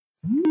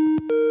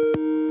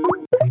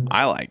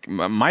I like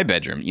my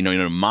bedroom.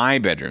 My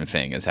bedroom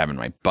thing is having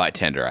my butt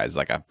tenderized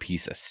like a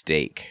piece of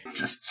steak.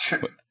 Just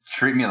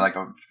treat me like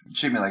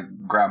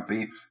ground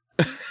beef.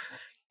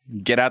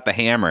 Get out the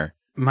hammer.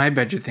 My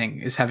bedroom thing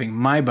is having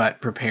my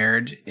butt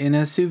prepared in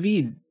a sous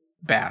vide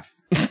bath.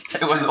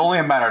 It was only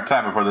a matter of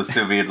time before the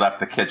sous vide left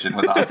the kitchen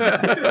with Austin.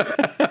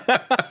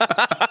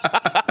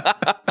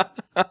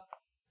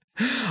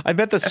 I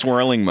bet the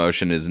swirling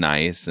motion is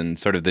nice and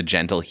sort of the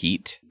gentle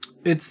heat.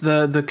 It's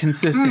the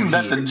consistent heat.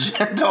 That's a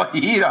gentle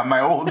heat on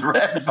my old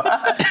red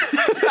butt.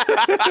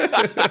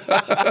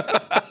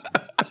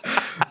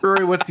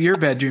 Rory, what's your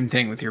bedroom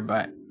thing with your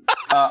butt?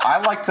 I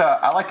like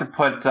to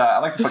put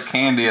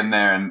candy in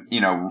there and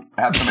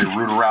have somebody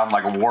root around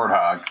like a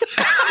warthog.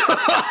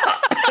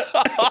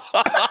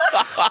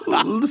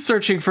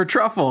 Searching for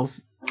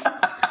truffles.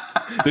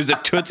 There's a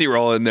Tootsie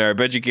Roll in there. I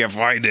bet you can't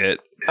find it.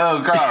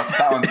 Oh, gross.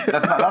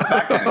 That's not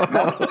that candy.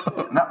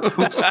 Not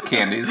poops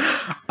candies.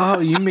 Oh,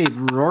 you made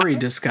Rory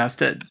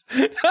disgusted.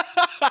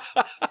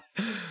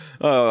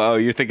 Oh,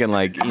 you're thinking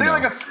like, I'm thinking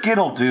like a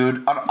Skittle,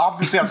 dude.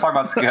 Obviously, I was talking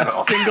about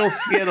Skittle. A single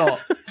Skittle.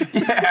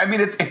 Yeah, I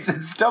mean, it's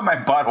still my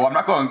butthole. I'm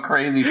not going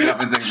crazy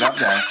shoving things up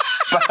there.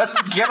 But a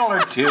Skittle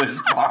or two is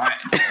fine.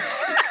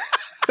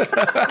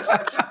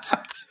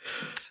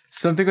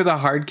 Something with a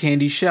hard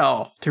candy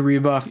shell to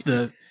rebuff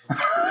the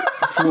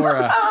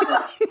flora.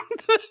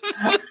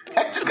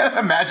 I just gotta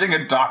imagine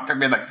a doctor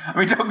being like,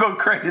 don't go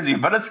crazy,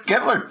 but a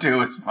Skittle or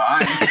two is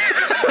fine.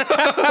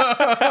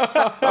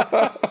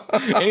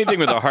 Anything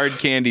with a hard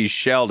candy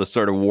shell to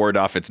sort of ward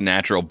off its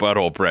natural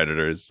butthole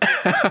predators.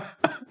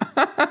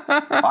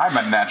 I'm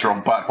a natural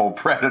butthole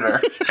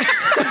predator.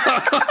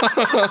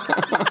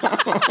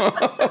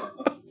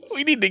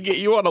 We need to get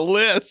you on a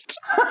list.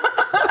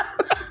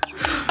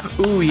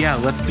 Ooh, yeah,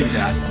 let's do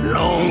that.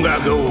 Long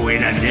ago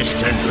in a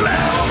distant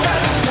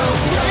land.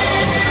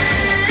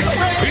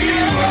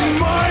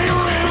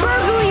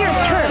 Burgle your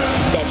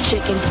turds. That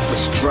chicken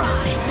was dry.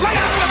 Lay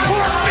out the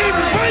pork, baby,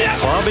 will ya?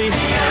 Bobby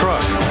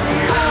Truck.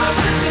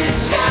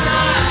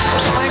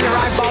 Slam your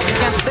eyeballs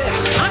against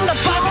this. I'm the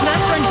boss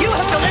master and you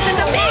have to listen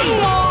to me.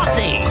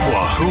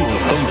 Wahoo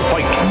and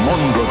fight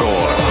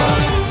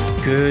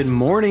Mondragor. Good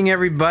morning,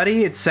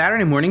 everybody. It's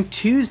Saturday morning.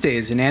 Tuesday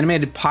is an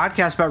animated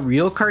podcast about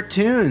real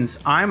cartoons.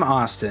 I'm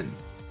Austin.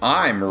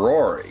 I'm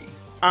Rory.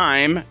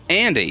 I'm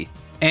Andy.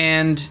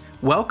 And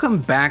welcome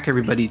back,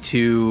 everybody,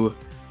 to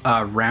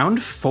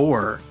round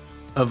 4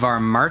 of our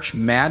March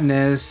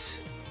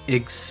Madness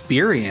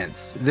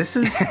experience. This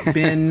has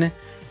been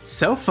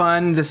so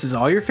fun. This is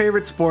all your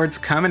favorite sports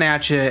coming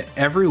at you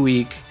every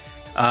week.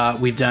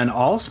 We've done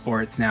all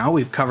sports now.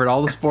 We've covered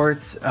all the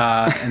sports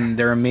and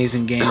their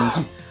amazing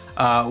games.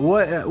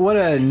 What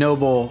a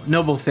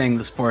noble thing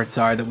the sports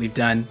are that we've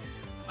done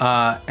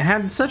and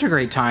had such a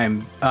great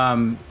time.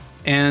 And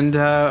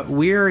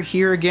we're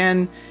here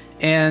again.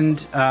 And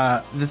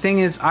the thing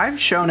is, I've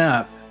shown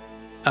up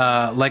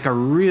like a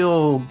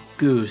real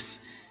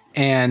goose,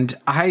 and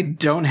I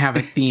don't have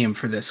a theme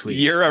for this week.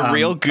 You're a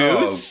real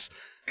goose?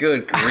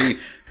 Good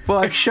grief. Well,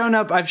 I've shown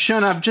up,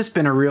 just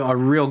been a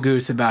real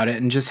goose about it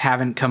and just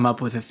haven't come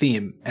up with a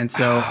theme. And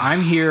so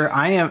I'm here.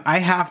 I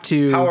have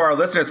to. How are our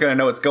listeners going to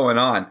know what's going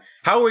on?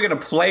 How are we going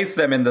to place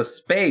them in the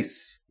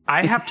space?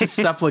 I have to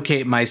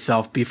supplicate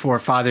myself before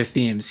Father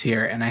Themes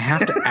here, and I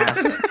have to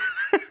ask.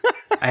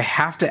 I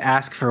have to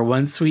ask for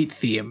one sweet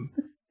theme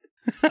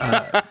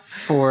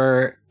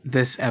for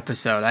this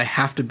episode. I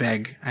have to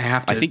beg. I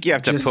think you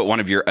have to put one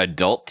of your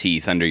adult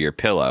teeth under your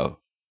pillow.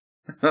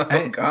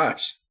 Oh,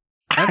 gosh.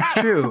 That's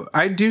true.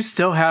 I do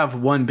still have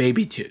one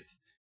baby tooth.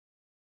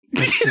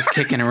 It's just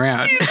kicking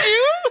around. You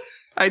do?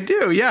 I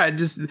do. Yeah. I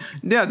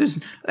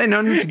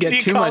don't need to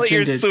get too much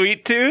into your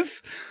sweet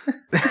tooth.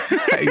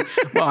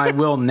 I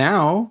will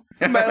now.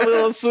 My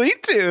little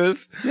sweet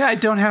tooth. Yeah, I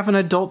don't have an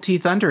adult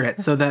teeth under it,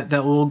 so that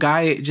little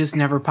guy just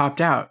never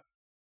popped out.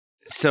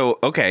 So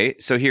okay,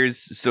 so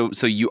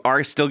you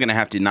are still gonna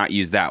have to not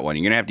use that one.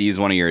 You're gonna have to use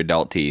one of your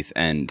adult teeth,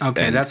 and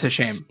that's a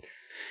shame.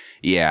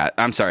 Yeah,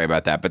 I'm sorry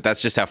about that, but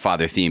that's just how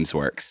Father Themes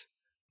works.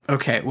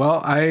 Okay,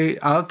 well,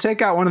 I'll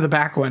take out one of the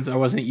back ones I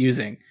wasn't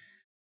using,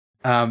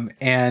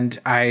 and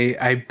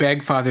I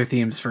beg Father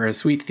Themes for a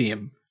sweet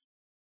theme.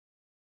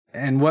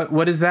 And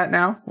what is that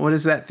now? What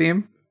is that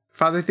theme?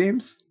 Father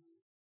Themes?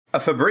 A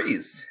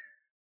Febreze.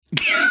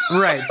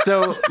 Right.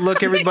 So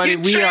look, everybody,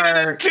 we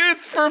are a tooth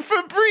for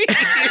Febreze.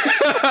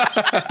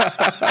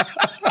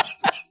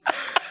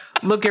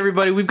 Look,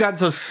 everybody, we've gotten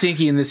so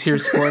stinky in this here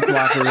sports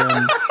locker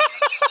room.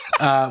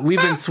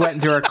 We've been sweating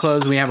through our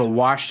clothes. We haven't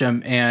washed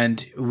them,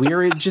 and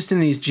we're just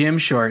in these gym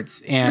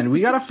shorts, and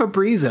we got to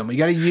Febreze them. We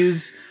got to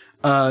use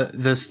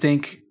the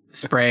stink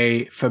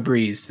spray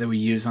Febreze that we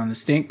use on the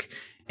stink,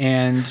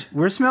 and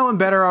we're smelling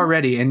better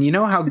already. And you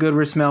know how good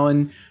we're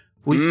smelling.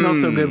 We smell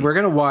so good. We're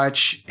going to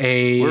watch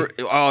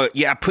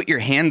put your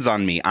hands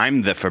on me.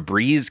 I'm the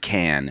Febreze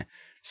can.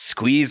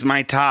 Squeeze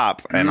my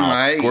top, and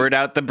I'll squirt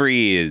out the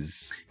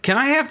breeze. Can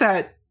I have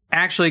that?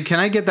 Actually,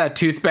 can I get that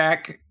tooth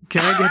back?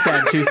 Can I get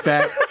that tooth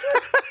back?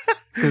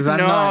 Because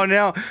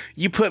no.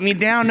 You put me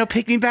down. No,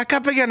 pick me back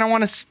up again. I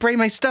want to spray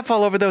my stuff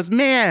all over those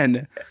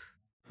men.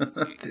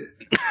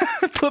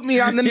 Put me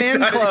on the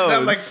man clothes. You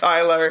sound like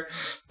Tyler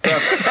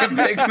from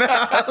Big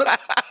Mouth.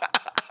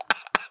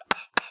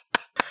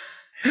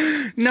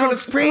 No,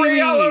 spray me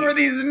all over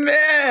these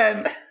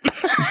men.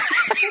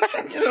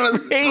 I just want to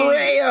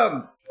spray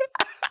them.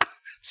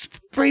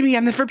 Spray me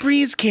on the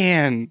Febreze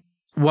can.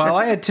 While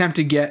I attempt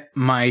to get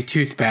my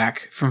tooth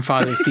back from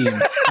Father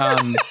Themes,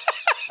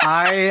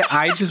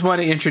 I just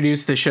want to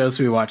introduce the shows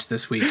we watched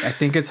this week. I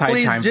think it's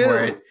high time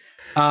for it.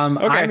 Okay.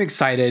 I'm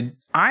excited.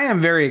 I am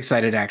very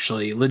excited,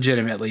 actually,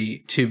 legitimately,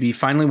 to be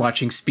finally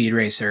watching Speed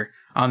Racer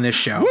on this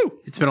show. Woo!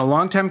 It's been a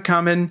long time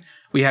coming.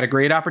 We had a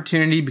great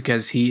opportunity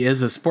because he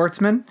is a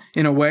sportsman,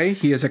 in a way.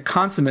 He is a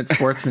consummate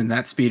sportsman,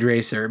 that Speed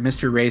Racer,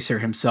 Mr. Racer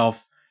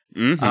himself.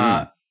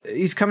 Mm-hmm.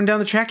 He's coming down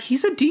the track.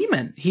 He's a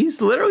demon.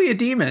 He's literally a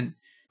demon.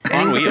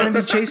 And he's going to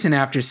be chasing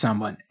after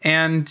someone.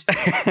 And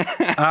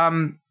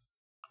I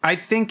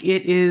think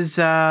it is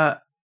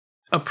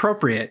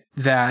appropriate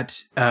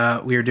that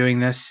we are doing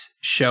this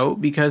show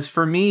because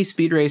for me,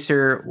 Speed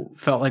Racer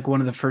felt like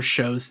one of the first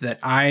shows that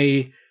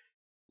I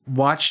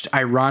watched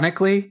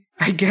ironically,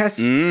 I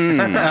guess.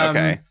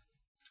 Okay.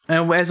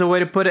 As a way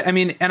to put it, I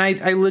mean, and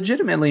I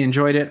legitimately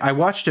enjoyed it. I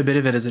watched a bit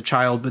of it as a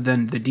child, but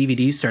then the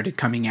DVD started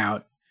coming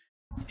out.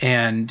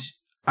 And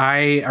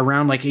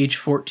around like age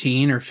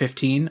 14 or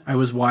 15, I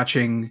was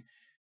watching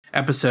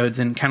episodes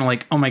and kind of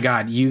like, oh my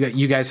God,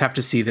 you guys have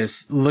to see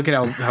this. Look at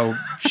how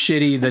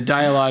shitty the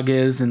dialogue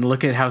is and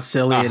look at how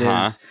silly it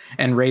is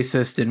and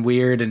racist and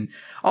weird and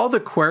all the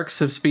quirks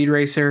of Speed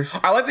Racer.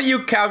 I like that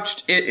you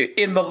couched it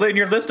in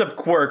your list of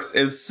quirks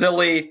is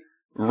silly,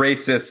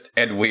 racist,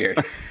 and weird.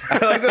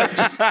 I like that.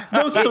 Just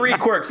those three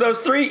quirks,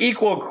 those three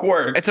equal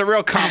quirks. It's a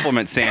real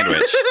compliment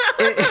sandwich.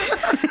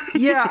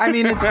 Yeah, I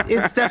mean,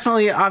 it's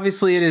definitely,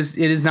 obviously it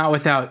is not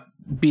without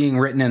being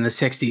written in the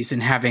 60s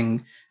and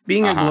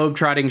being a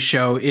globetrotting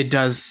show, it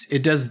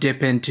does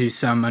dip into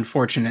some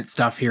unfortunate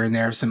stuff here and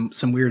there, some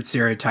weird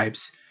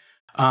stereotypes.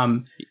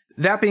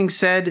 That being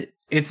said,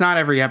 it's not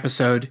every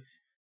episode.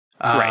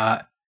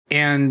 Right.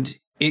 And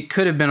it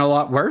could have been a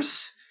lot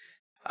worse.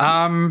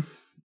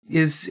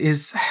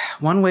 Is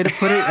one way to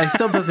put it. It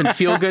still doesn't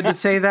feel good to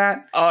say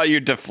that. Oh, you're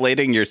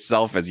deflating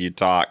yourself as you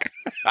talk.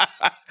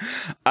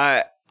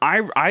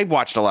 I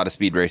watched a lot of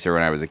Speed Racer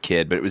when I was a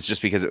kid, but it was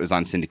just because it was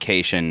on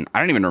syndication. I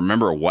don't even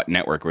remember what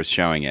network was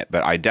showing it,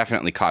 but I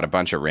definitely caught a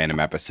bunch of random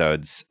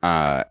episodes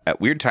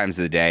at weird times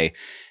of the day.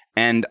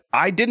 And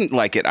I didn't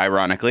like it,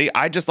 ironically.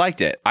 I just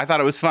liked it. I thought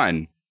it was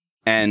fun.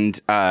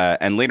 And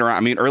later on, I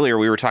mean, earlier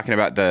we were talking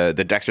about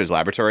the Dexter's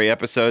Laboratory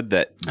episode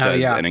that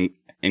does an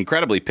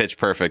incredibly pitch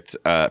perfect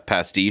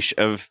pastiche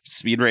of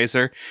Speed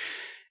Racer.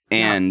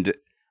 And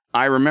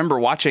I remember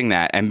watching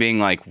that and being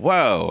like,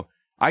 whoa,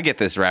 I get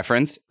this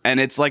reference, and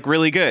it's like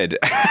really good.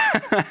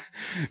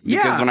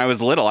 Because when I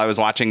was little, I was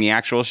watching the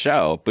actual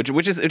show,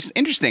 which is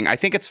interesting. I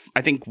think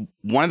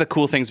one of the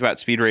cool things about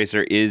Speed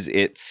Racer is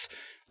its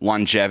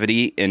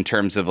longevity in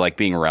terms of like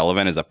being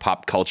relevant as a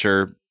pop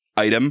culture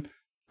item.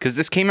 Because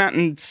this came out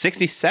in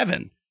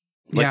 1967.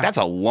 That's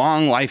a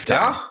long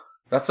lifetime. Yeah,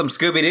 that's some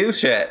Scooby-Doo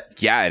shit.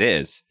 Yeah, it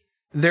is.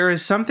 There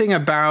is something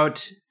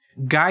about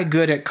guy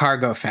good at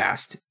cargo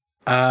fast.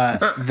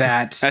 That's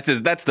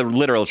the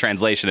literal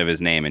translation of his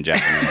name in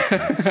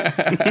Japanese.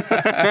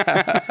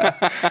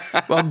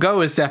 Well, go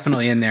is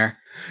definitely in there.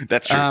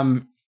 That's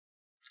true.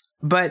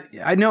 But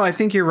I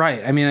think you're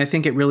right. I mean, I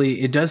think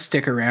it does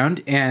stick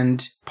around,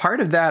 and part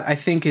of that I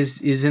think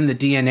is in the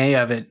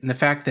DNA of it, and the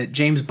fact that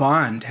James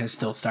Bond has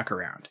still stuck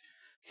around.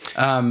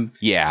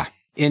 Yeah.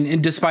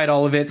 And despite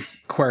all of its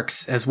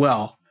quirks as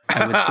well,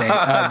 I would say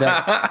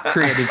that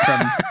created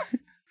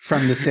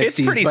from the 60s.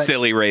 It's pretty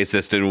silly,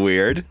 racist, and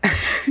weird.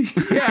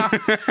 Yeah.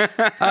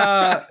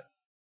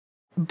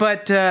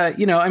 But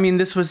I mean,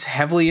 this was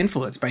heavily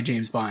influenced by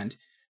James Bond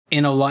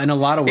in a lot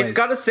of ways. It's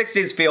got a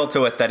 60s feel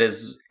to it that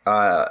is,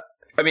 I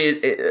mean,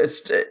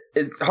 it's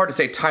hard to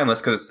say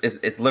timeless because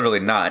it's literally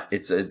not.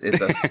 It's a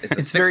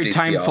 60s very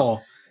timeful.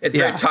 Feel. It's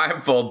very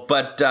timeful,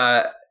 but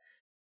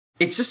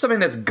it's just something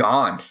that's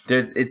gone.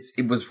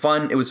 It was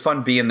fun. It was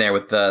fun being there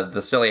with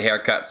the silly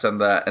haircuts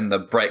and the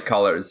bright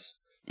colors.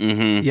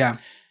 Mm-hmm. Yeah.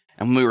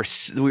 And we were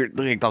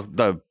like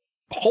the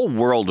whole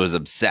world was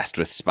obsessed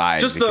with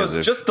spies. Just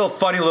the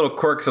funny little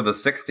quirks of the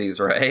 60s,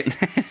 right?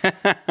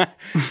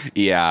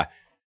 Yeah.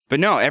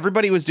 But no,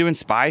 everybody was doing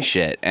spy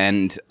shit.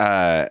 And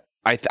I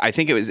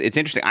think it's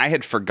interesting. I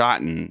had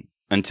forgotten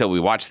until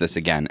we watched this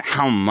again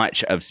how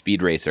much of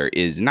Speed Racer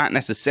is not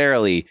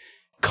necessarily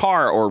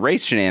car or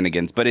race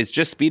shenanigans, but it's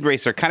just Speed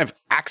Racer kind of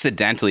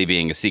accidentally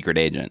being a secret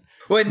agent.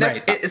 Well, and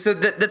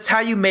that's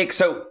how you make.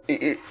 So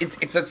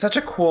it's such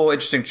a cool,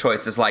 interesting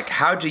choice. It's like,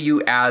 how do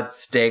you add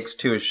stakes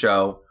to a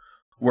show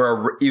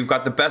where you've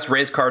got the best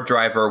race car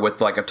driver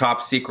with like a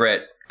top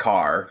secret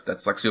car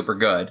that's like super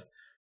good?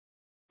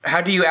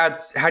 How do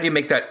you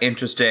make that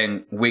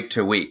interesting week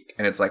to week?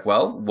 And it's like,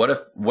 well, what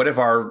if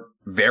our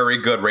very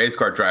good race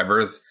car driver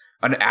is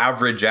an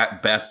average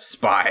at best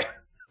spy?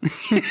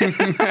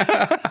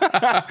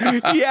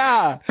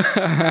 Yeah.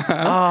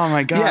 Oh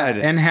my god.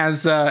 Yeah, and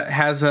has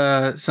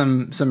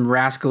some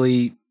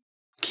rascally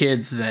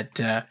kids that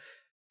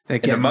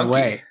get in the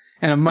way.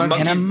 And a monkey.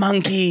 And a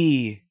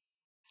monkey.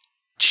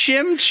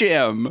 Chim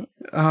Chim.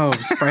 Oh,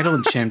 Spritle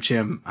and Chim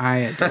Chim. I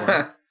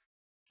adore.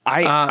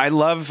 I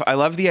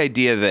love the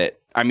idea that,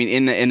 I mean,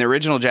 in the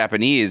original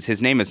Japanese,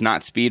 his name is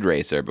not Speed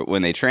Racer, but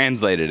when they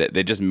translated it,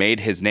 they just made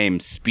his name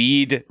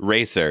Speed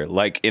Racer.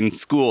 Like in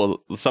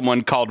school,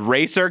 someone called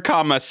Racer,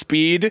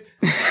 Speed.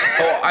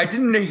 Oh, I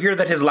didn't hear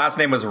that his last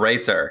name was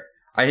Racer.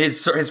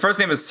 His first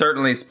name is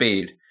certainly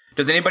Speed.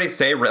 Does anybody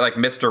say like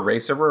Mr.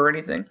 Racer or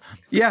anything?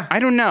 Yeah. I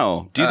don't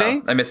know. Do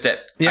they? I missed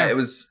it. Yeah. It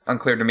was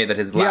unclear to me that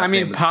his last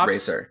name was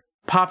Racer.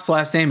 Pop's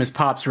last name is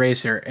Pops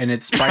Racer, and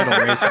it's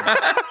Spritle Racer.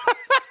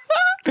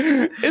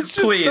 It's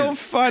just so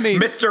funny.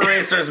 Mr.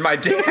 Racer is my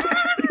dad.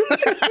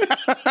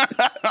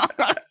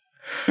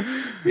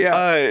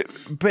 Yeah.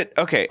 But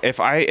okay,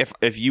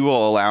 if you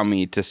will allow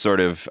me to sort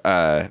of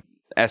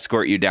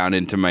escort you down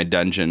into my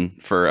dungeon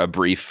for a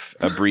brief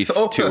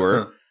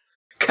tour.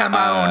 Come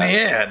on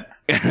in.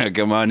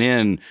 Come on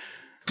in.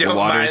 The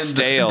water's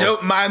stale.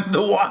 Don't mind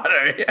the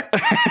water.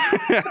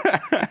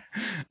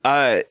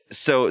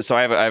 So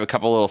I have a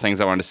couple little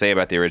things I wanted to say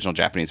about the original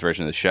Japanese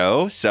version of the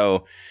show.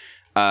 So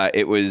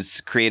it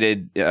was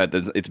created.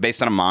 It's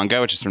based on a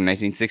manga, which is from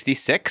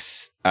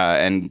 1966,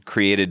 and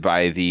created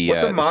by the.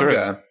 What's a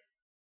manga?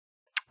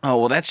 Oh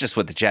well, that's just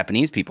what the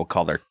Japanese people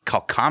call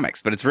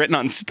comics, but it's written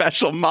on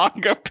special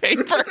manga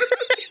paper.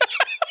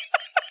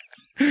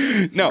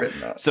 No,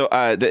 so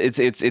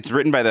it's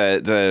written by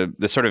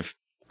the sort of,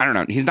 I don't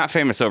know. He's not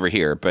famous over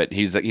here, but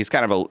he's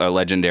kind of a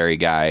legendary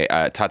guy,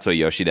 Tatsuo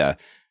Yoshida.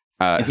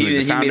 Who's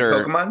the founder. He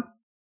made Pokemon?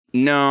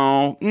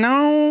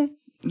 No.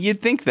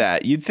 You'd think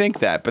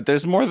that, but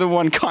there's more than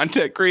one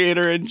content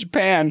creator in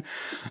Japan.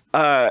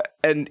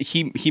 And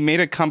he made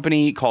a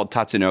company called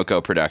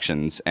Tatsunoko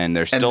Productions, and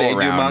they're still around.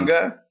 And they do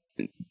manga?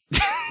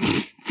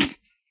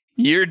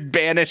 You're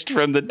banished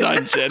from the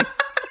dungeon.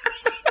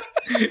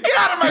 Get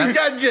out of my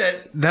dungeon!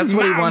 That's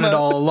what he wanted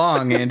all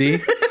along, Andy.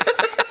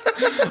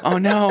 Oh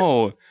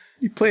no.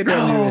 You played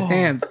around with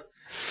hands.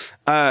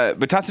 But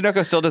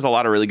Tatsunoko still does a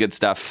lot of really good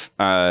stuff.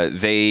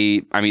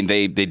 They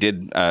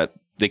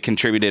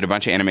contributed a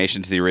bunch of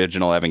animation to the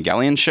original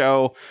Evangelion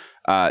show.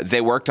 They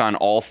worked on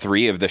all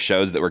three of the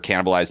shows that were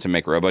cannibalized to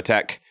make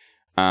Robotech,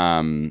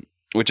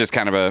 which is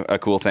kind of a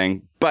cool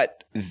thing.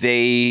 But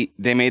they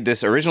made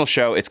this original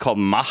show. It's called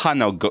Maha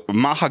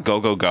Go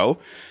Go Go.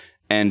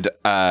 And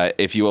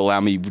if you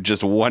allow me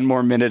just one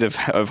more minute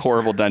of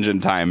horrible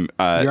dungeon time,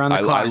 you're on the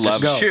clock.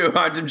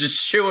 I'm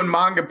just chewing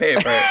manga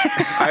paper.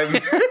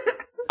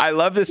 I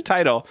love this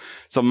title.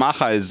 So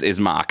Maha is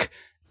Mach.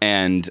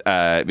 And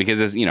because,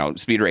 as you know,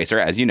 Speed Racer,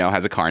 as you know,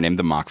 has a car named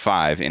the Mach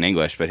 5 in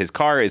English, but his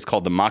car is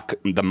called the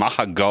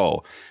Maha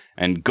Go.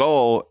 And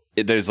Go,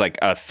 there's like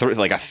a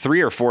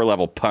 3 or 4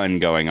 level pun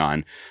going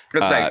on.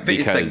 It's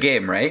that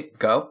game, right?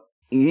 Go?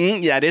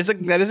 Yeah, that is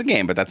a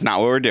game, but that's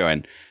not what we're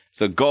doing.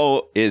 So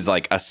go is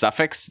like a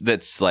suffix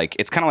that's like,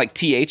 it's kind of like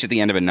th at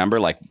the end of a number,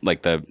 like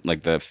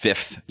the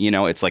fifth, you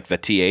know, it's like the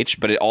th,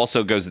 but it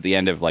also goes at the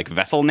end of like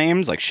vessel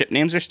names, like ship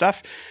names or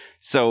stuff.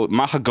 So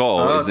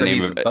Mahago is the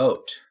name of a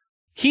boat.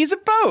 He's a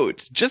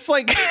boat, just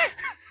like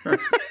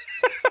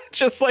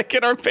just like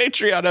in our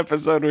Patreon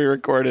episode we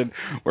recorded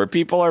where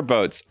people are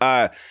boats.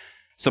 So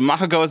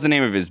Mahago is the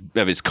name of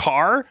his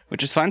car,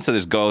 which is fun. So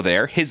there's Go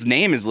there. His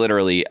name is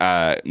literally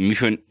Go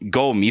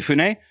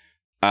Mifune.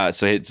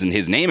 So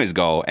his name is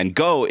Go, and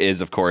Go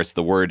is, of course,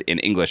 the word in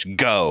English,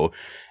 go.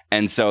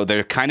 And so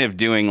they're kind of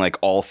doing like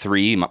all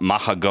three,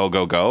 Maha Go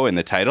Go Go in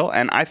the title.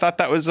 And I thought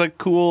that was a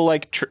cool,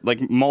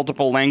 like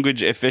multiple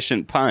language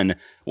efficient pun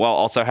while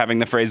also having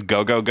the phrase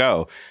go, go,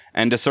 go.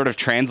 And to sort of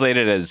translate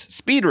it as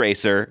Speed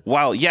Racer,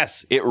 while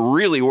yes, it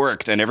really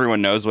worked and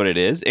everyone knows what it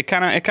is, it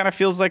kind of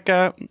feels like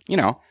a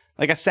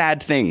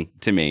sad thing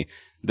to me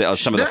that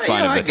some of the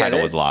fun of the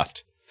title was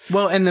lost.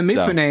 Well, and the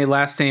Mifune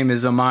last name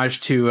is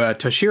homage to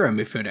Toshiro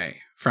Mifune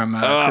from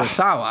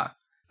Kurosawa.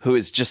 Who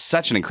is just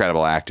such an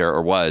incredible actor,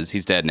 or was.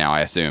 He's dead now,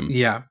 I assume.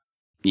 Yeah.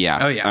 Yeah.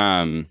 Oh,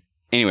 yeah.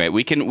 Anyway,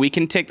 we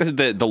can take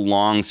the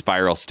long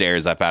spiral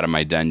stairs up out of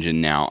my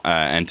dungeon now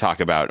and talk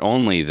about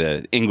only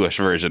the English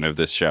version of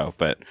this show.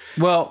 But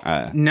well,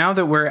 now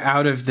that we're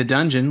out of the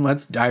dungeon,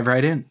 let's dive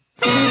right in.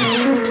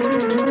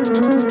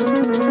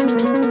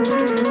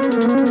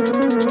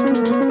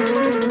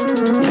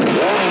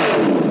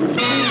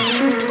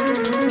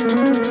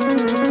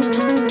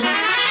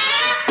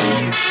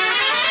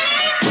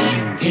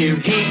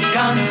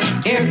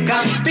 Here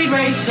comes Speed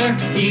Racer,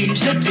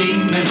 he's a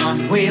demon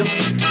on wheels.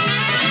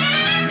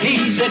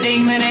 He's a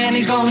demon and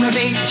he's gonna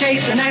be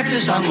chasing after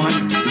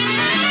someone.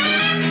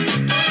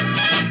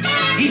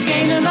 He's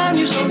gaining on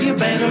you, so you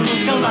better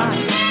look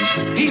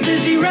alive. He's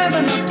busy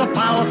revving up the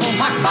powerful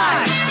Mach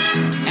 5.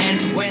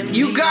 And when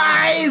you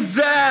guys,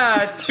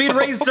 Speed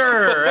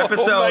Racer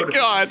episode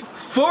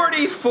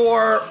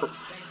 44,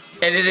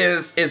 and it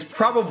is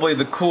probably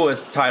the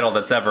coolest title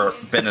that's ever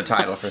been a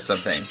title for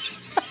something.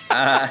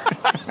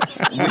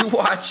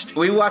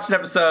 we watched an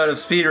episode of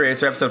Speed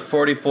Racer, episode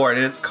 44,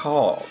 and it's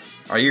called.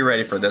 Are you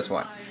ready for this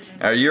one?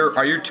 Are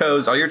your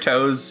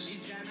toes?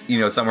 You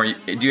know, somewhere.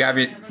 Do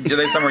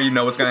they somewhere you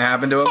know what's going to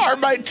happen to them? Are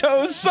my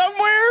toes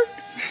somewhere?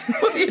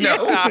 You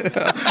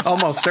know,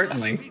 Almost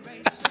certainly.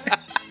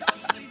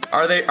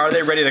 Are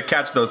they ready to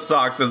catch those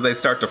socks as they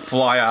start to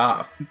fly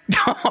off?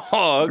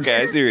 Oh,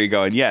 okay. I see where you're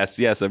going. Yes,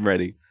 I'm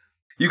ready.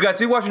 You guys,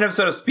 we watched an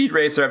episode of Speed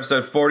Racer,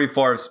 episode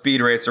 44 of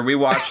Speed Racer. We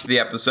watched the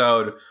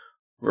episode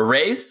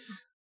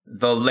Race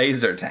the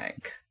Laser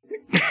Tank.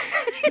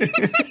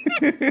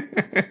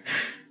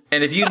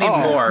 And if you need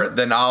more,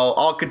 then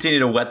I'll continue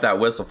to wet that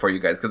whistle for you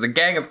guys, because a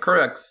gang of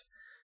crooks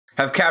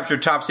have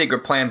captured top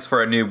secret plans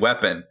for a new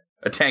weapon,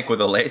 a tank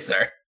with a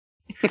laser.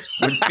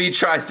 When Speed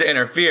tries to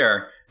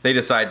interfere, they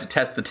decide to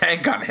test the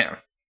tank on him.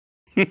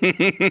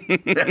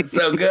 That's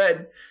so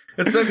good.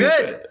 It's so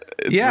good.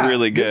 It's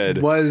really good.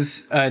 This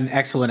was an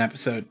excellent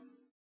episode.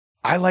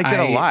 I liked it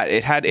a lot.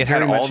 It had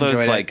all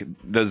those like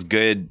those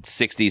good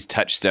 60s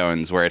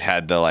touchstones where it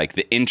had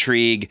the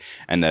intrigue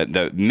and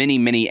the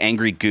many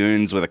angry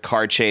goons with a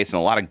car chase and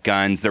a lot of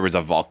guns. There was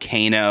a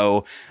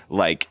volcano.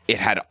 Like, it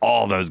had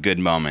all those good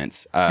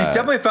moments. It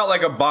definitely felt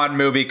like a Bond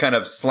movie kind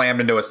of slammed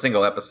into a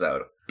single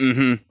episode.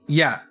 Mm-hmm.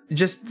 Yeah,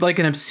 just like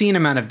an obscene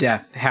amount of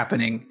death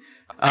happening.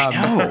 I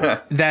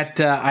know. That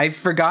I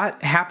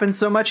forgot happened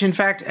so much. In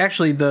fact,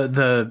 actually,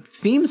 the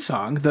theme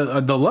song,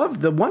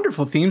 the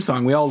wonderful theme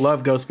song, we all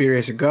love Go Speed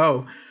Racer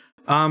Go.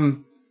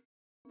 In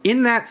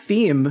that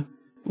theme,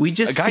 we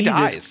just see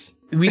this.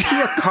 We see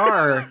a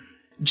car,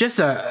 just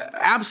a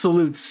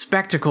absolute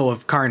spectacle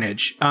of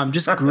carnage.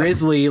 Just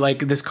grisly,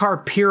 like this car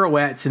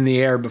pirouettes in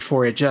the air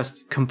before it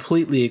just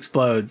completely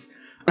explodes.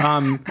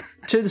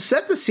 To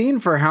set the scene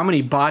for how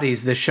many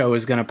bodies this show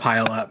is going to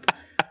pile up.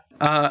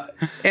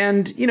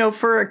 And, you know,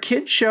 for a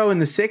kid show in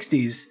the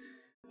 60s,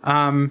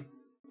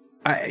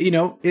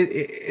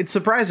 it's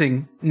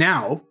surprising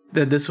now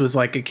that this was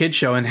like a kid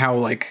show and how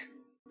like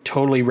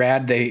totally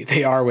rad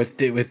they are with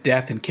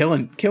death and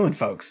killing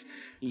folks.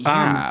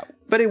 Yeah.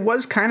 But it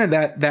was kind of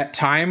that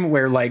time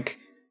where like,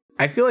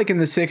 I feel like in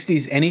the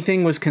 60s,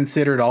 anything was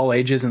considered all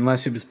ages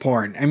unless it was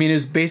porn. I mean, it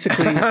was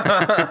basically,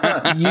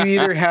 you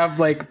either have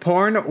like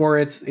porn or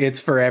it's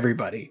for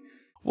everybody.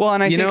 Well,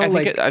 and I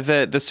think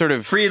the sort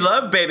of free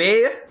love,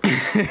 baby.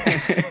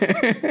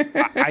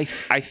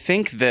 I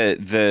think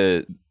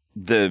the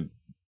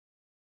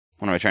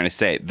what am I trying to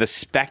say? The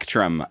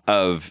spectrum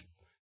of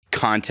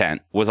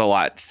content was a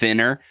lot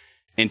thinner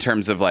in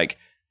terms of like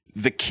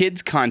the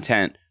kids'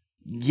 content.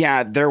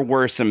 Yeah, there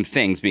were some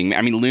things being.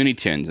 I mean, Looney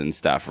Tunes and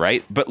stuff,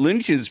 right? But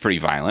Looney Tunes is pretty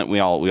violent. We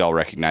all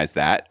recognize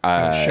that.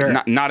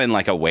 Sure. Not in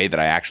like a way that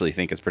I actually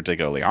think is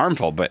particularly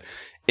harmful, but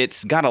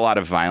it's got a lot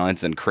of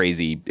violence and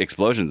crazy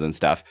explosions and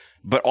stuff.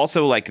 But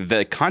also, like,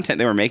 the content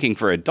they were making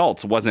for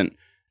adults wasn't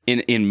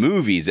in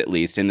movies, at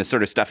least, in the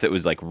sort of stuff that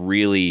was like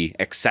really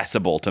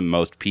accessible to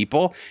most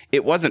people.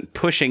 It wasn't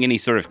pushing any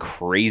sort of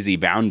crazy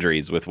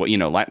boundaries with what, you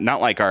know,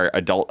 not like our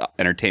adult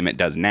entertainment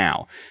does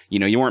now. You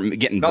know, you weren't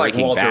getting not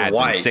Breaking like Bad in the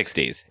White.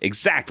 60s.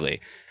 Exactly.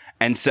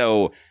 And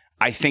so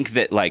I think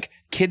that like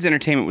kids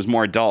entertainment was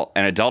more adult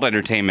and adult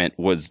entertainment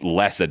was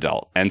less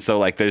adult. And so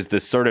like there's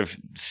this sort of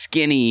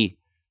skinny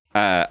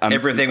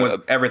everything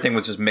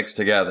was just mixed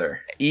together.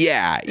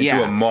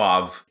 Into a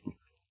mauve.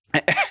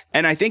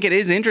 And I think it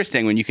is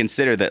interesting when you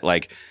consider that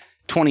like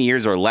 20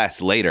 years or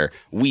less later,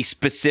 we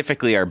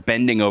specifically are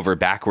bending over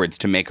backwards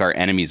to make our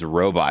enemies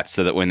robots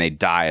so that when they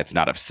die, it's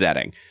not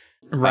upsetting.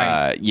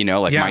 Right. You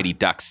know, like Mighty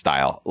Ducks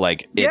style.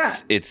 Like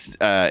it's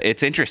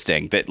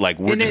interesting that like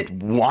we're just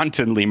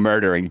wantonly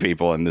murdering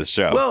people in this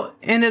show. Well,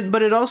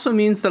 but it also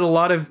means that a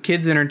lot of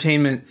kids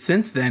entertainment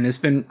since then has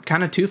been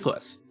kind of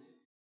toothless.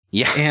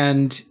 Yeah.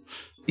 And,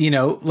 you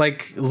know,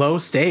 like low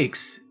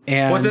stakes.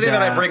 And what's the thing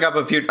that I've brought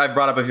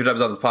up a few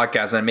times on this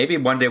podcast, and maybe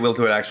one day we'll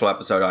do an actual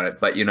episode on it.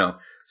 But, you know,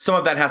 some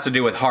of that has to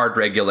do with hard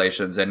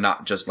regulations and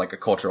not just like a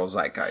cultural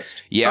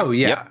zeitgeist. Yeah. Oh,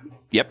 yeah.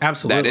 Yep.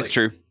 Absolutely. That is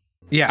true.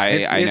 Yeah.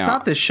 It's know.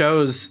 not the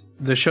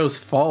show's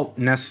fault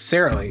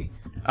necessarily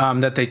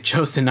that they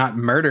chose to not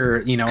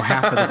murder, you know,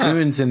 half of the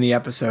goons in the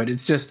episode.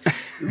 It's just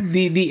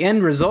the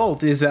end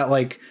result is that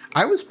like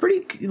I was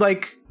pretty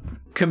like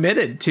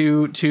committed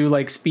to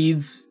like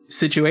Speed's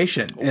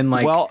situation and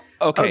like, well,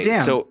 okay. Oh,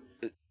 damn.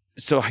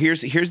 So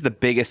here's the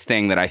biggest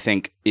thing that I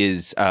think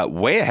is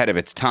way ahead of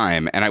its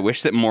time, and I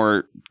wish that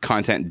more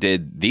content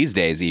did these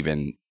days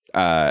even.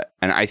 And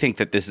I think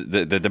that this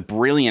the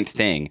brilliant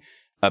thing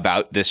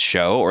about this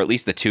show, or at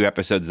least the 2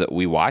 episodes that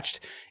we watched,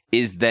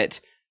 is that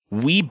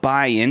we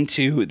buy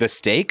into the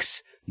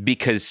stakes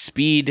because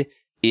Speed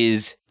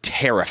is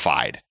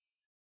terrified.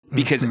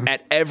 Because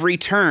at every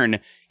turn,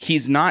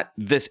 he's not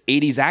this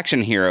 80s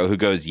action hero who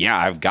goes, yeah,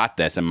 I've got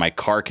this, and my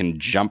car can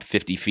jump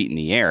 50 feet in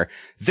the air.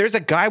 There's a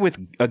guy with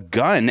a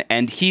gun,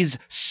 and he's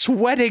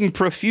sweating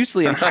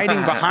profusely and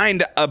hiding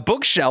behind a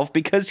bookshelf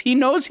because he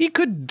knows he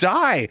could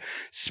die.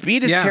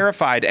 Speed is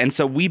terrified, and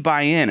so we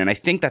buy in, and I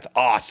think that's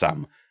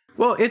awesome.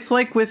 Well, it's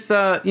like with,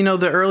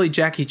 the early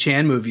Jackie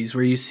Chan movies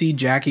where you see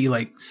Jackie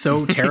like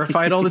so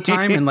terrified all the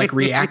time and like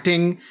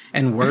reacting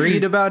and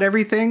worried about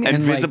everything.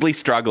 And visibly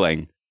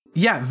struggling.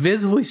 Yeah,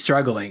 visibly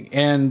struggling.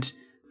 And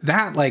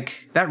that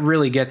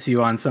really gets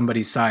you on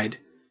somebody's side.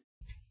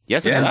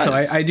 Yes, it does. So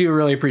I do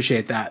really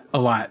appreciate that a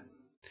lot.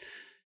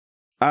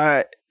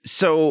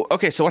 So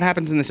what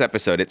happens in this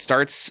episode? It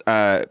starts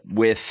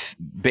with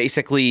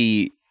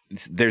basically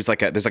there's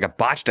like a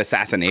botched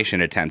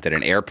assassination attempt at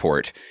an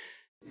airport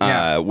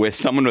with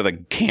someone with a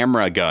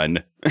camera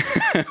gun,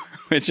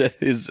 which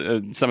is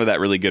some of that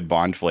really good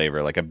Bond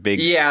flavor, like a big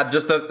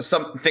just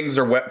some things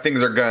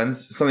are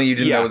guns. Something you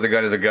didn't know was a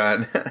gun is a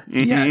gun.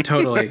 Yeah,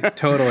 totally.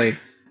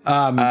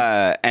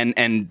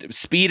 And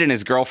Speed and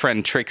his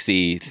girlfriend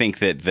Trixie think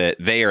that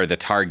they are the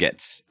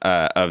targets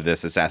of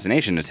this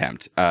assassination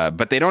attempt,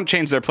 but they don't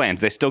change their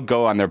plans. They still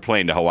go on their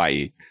plane to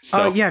Hawaii.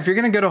 So if you're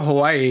gonna go to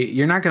Hawaii,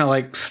 you're not gonna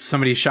like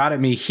somebody shot at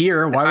me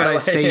here. Why would I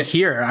stay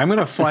here? I'm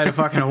gonna fly to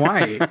fucking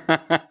Hawaii.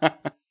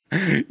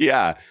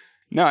 Yeah,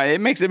 no, it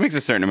makes a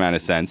certain amount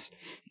of sense,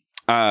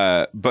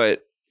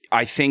 but.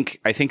 I think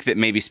that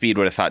maybe Speed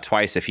would have thought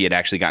twice if he had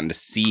actually gotten to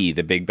see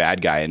the big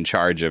bad guy in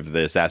charge of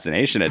the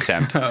assassination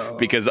attempt,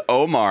 because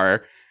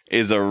Omar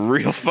is a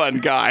real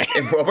fun guy.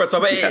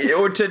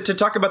 To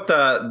talk about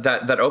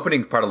that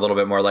opening part a little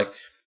bit more, like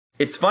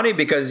it's funny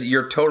because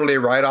you're totally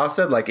right,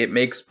 Austin. Like it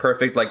makes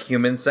perfect like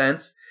human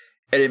sense,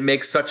 and it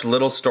makes such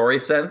little story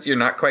sense. You're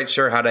not quite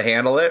sure how to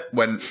handle it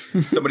when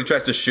somebody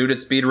tries to shoot at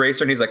Speed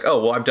Racer, and he's like,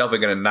 "Oh well, I'm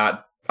definitely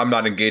gonna I'm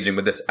not engaging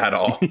with this at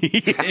all." And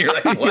you're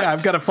like, what? Yeah,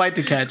 I've got a flight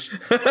to catch.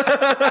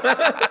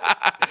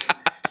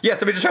 Yeah,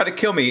 somebody just tried to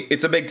kill me.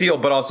 It's a big deal,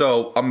 but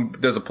also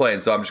there's a plane,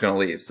 so I'm just going to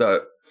leave.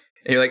 So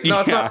and you're like,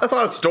 no, that's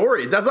not a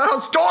story. That's not how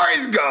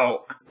stories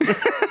go.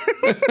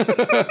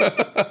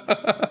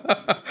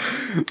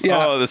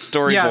 Oh, the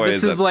story boy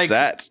is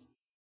upset.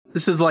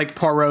 This is like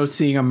Poirot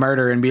seeing a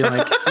murder and being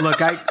like,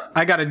 look,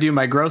 I got to do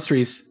my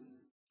groceries.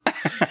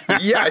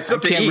 Yeah, I still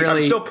have to eat.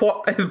 Really... I'm still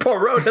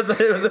Poirot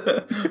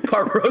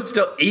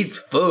still eats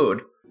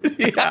food.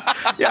 Yeah.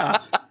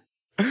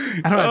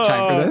 I don't have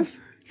time for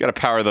this. You got to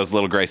power those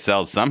little gray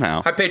cells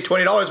somehow. I paid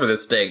 $20 for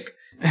this steak.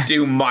 Do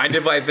you mind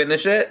if I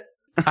finish it?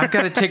 I've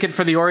got a ticket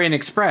for the Orient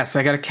Express.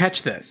 I got to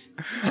catch this.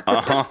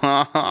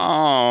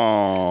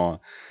 Oh.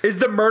 Is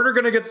the murder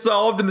going to get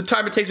solved in the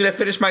time it takes me to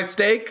finish my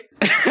steak?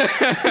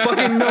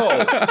 Fucking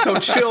no. So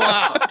chill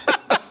out.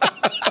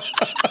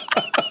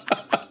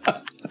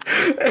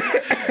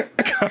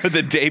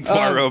 The day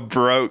Poirot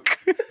broke.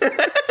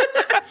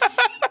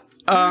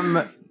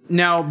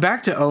 Now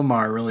back to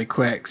Omar really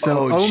quick.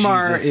 So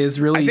Omar is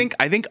really.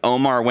 I think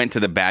Omar went to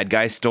the bad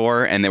guy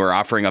store and they were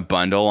offering a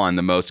bundle on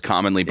the most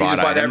commonly bought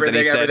items.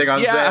 Everything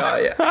on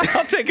sale. Yeah.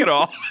 I'll take it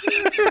all.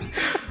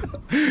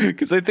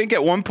 Because I think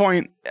at one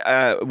point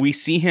we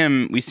see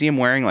him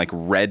wearing like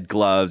red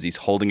gloves. He's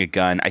holding a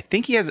gun. I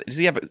think does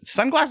he have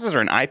sunglasses or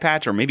an eye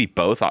patch or maybe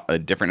both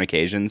on different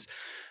occasions?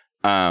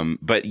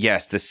 But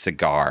yes, this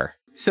cigar.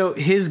 So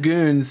his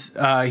goons,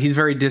 he's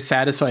very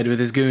dissatisfied with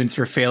his goons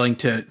for failing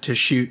to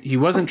shoot. He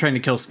wasn't trying to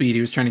kill Speed.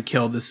 He was trying to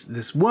kill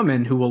this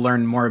woman who we'll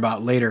learn more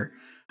about later.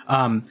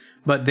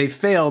 But they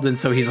failed, and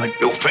so he's like,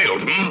 "You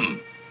failed,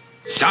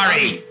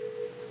 Sorry.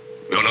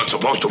 You're not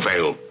supposed to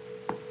fail.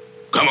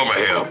 Come over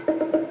here.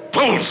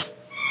 Fools!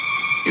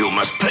 You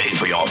must pay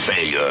for your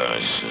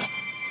failures."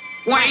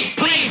 Wait,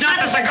 please, not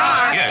the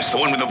cigar! Yes, the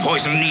one with the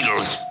poison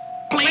needles.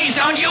 Please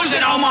don't use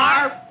it,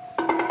 Omar!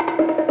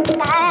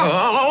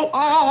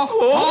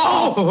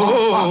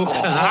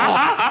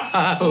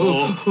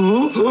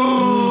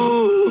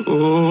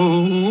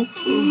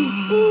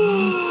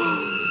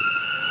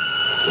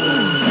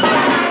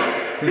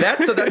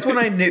 That's when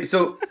I knew.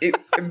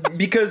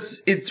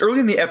 Because it's early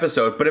in the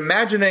episode, but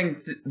imagining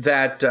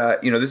that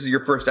this is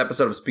your first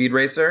episode of Speed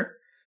Racer,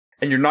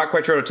 and you're not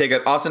quite sure how to take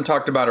it. Austin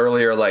talked about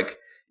earlier, like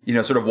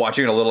sort of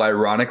watching it a little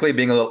ironically,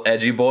 being a little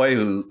edgy boy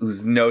who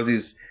knows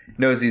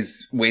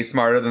he's way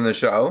smarter than the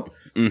show.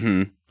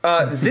 Mm-hmm.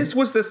 This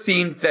was the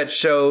scene that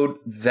showed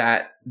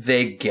that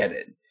they get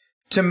it.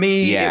 To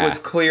me, It was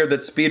clear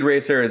that Speed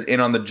Racer is in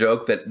on the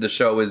joke that the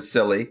show is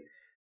silly.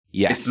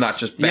 Yes. It's not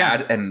just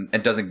bad and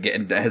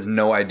has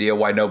no idea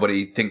why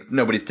nobody's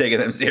taking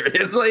them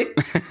seriously.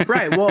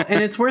 Right. Well,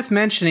 and it's worth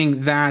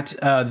mentioning that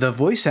the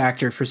voice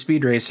actor for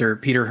Speed Racer,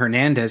 Peter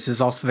Hernandez, is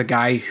also the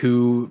guy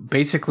who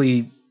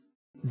basically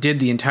did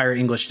the entire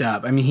English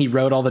dub. I mean, he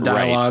wrote all the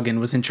dialogue and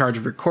was in charge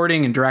of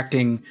recording and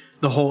directing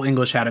the whole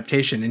English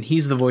adaptation, and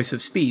he's the voice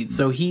of Speed.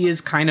 So he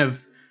is kind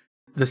of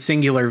the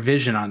singular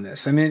vision on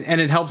this. I mean,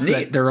 and it helps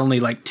that there are only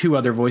like 2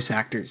 other voice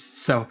actors.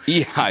 So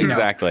yeah,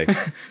 exactly.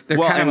 They're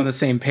kind of on the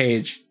same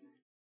page.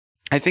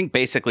 I think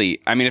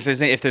basically, I mean, if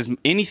there's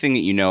anything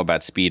that you know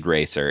about Speed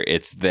Racer,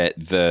 it's that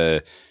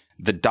the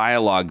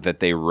dialogue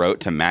that they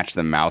wrote to match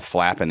the mouth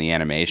flap in the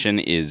animation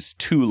is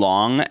too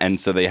long, and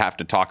so they have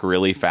to talk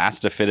really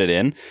fast to fit it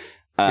in.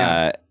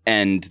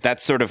 And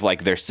that's sort of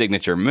like their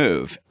signature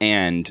move.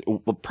 And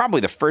probably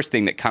the first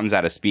thing that comes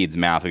out of Speed's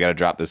mouth, we got to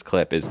drop this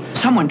clip, is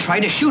Someone tried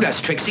to shoot us,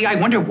 Trixie. I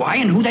wonder why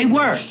and who they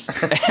were.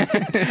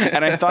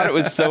 and I thought it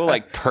was so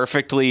like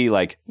perfectly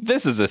like,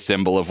 this is a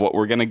symbol of what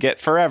we're going to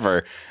get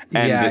forever.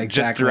 And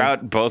just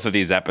throughout both of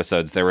these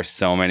episodes, there were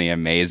so many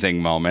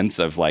amazing moments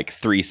of like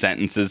 3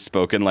 sentences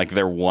spoken like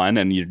they're one,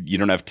 and you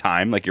don't have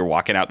time, like you're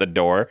walking out the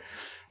door.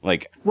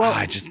 Like,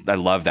 I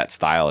love that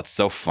style. It's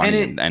so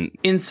funny. And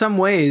in some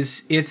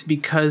ways, it's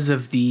because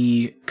of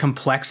the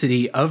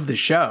complexity of the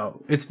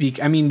show.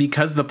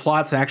 Because the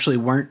plots actually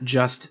weren't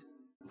just,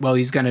 well,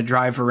 he's going to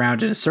drive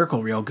around in a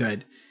circle real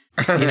good.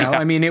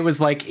 It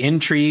was like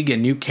intrigue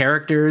and new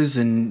characters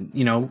and,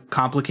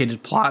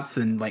 complicated plots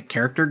and like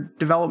character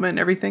development and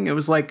everything. It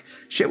was like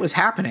shit was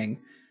happening.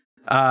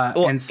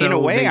 And so in a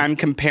way, I'm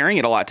comparing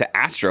it a lot to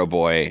Astro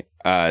Boy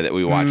that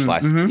we watched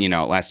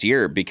last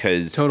year,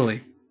 because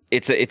totally.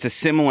 It's a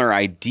similar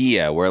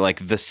idea where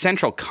like the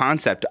central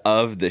concept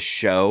of the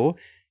show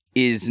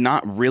is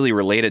not really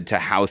related to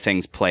how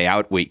things play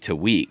out week to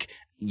week.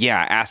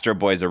 Yeah, Astro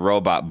Boy's a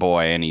robot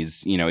boy and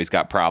he's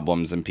got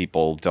problems and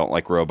people don't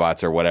like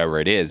robots or whatever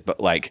it is. But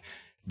like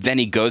then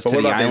he goes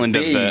to the island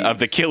of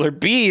the killer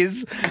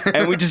bees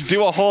and we just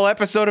do a whole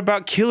episode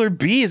about killer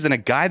bees and a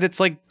guy that's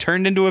like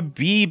turned into a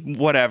bee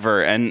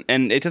whatever. And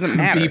it doesn't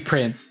matter. Bee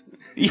prince.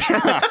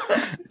 Yeah.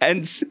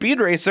 And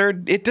Speed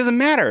Racer, it doesn't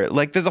matter.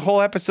 Like there's a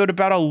whole episode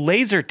about a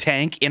laser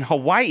tank in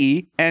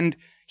Hawaii and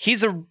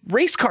he's a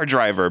race car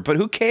driver, but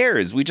who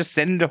cares? We just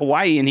send him to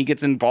Hawaii and he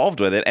gets involved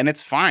with it and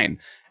it's fine.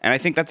 And I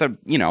think that's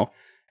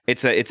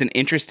it's an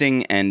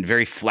interesting and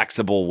very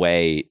flexible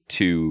way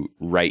to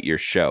write your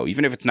show.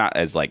 Even if it's not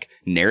as like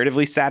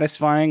narratively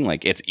satisfying,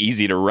 like it's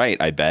easy to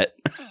write, I bet.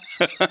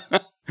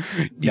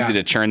 Easy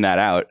to churn that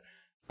out.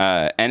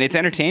 And it's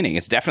entertaining.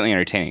 It's definitely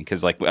entertaining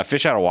because like a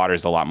fish out of water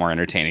is a lot more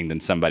entertaining than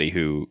somebody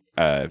who,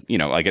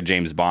 like a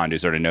James Bond who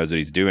sort of knows what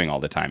he's doing all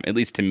the time. At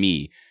least to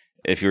me,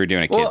 if you were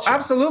doing a kid's show.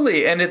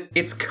 Absolutely. And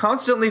it's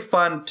constantly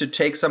fun to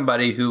take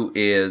somebody who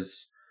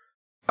is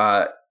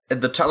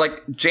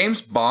like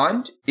James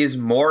Bond is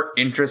more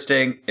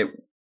interesting at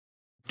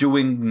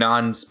doing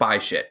non-spy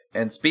shit.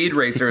 And Speed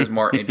Racer is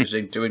more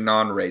interesting doing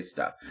non-race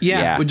stuff.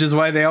 Yeah, which is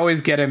why they always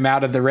get him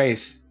out of the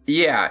race.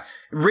 Yeah,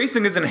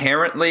 racing is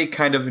inherently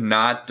kind of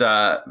not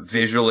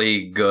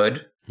visually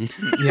good.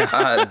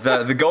 Yeah,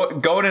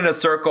 going in a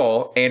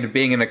circle and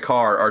being in a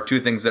car are two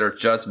things that are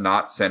just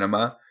not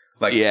cinema.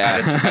 Like,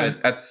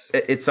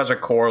 it's such a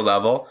core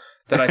level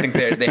that I think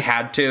they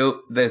had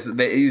to. They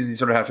easily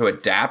sort of have to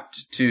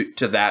adapt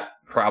to that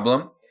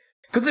problem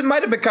because it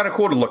might have been kind of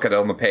cool to look at it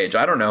on the page.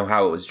 I don't know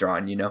how it was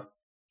drawn,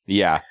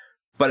 Yeah,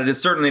 but it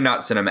is certainly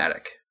not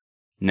cinematic.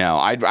 No,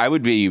 I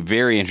would be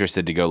very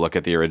interested to go look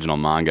at the original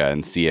manga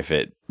and see if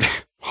it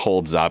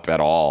holds up at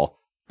all.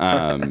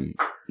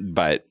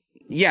 But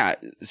yeah,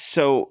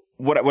 so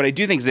what I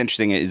do think is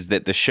interesting is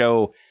that the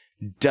show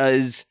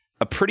does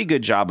a pretty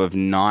good job of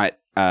not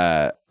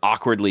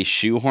awkwardly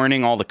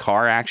shoehorning all the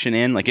car action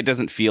in. Like it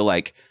doesn't feel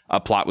like a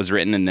plot was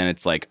written and then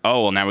it's like,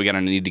 oh, well, now we're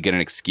gonna need to get an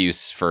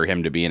excuse for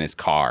him to be in his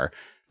car.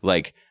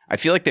 Like I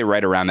feel like they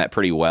write around that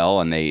pretty well,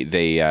 and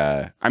they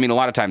a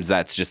lot of times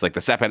that's just like the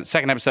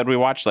second episode we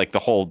watched, like the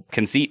whole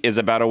conceit is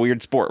about a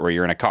weird sport where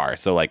you're in a car.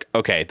 So like,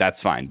 okay,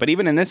 that's fine. But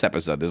even in this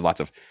episode, there's lots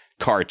of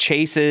car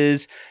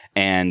chases,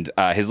 and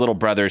his little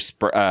brother,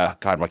 God,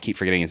 I keep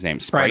forgetting his name,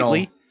 Sprite.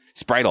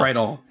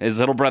 His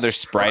little brother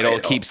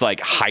Spritle keeps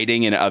like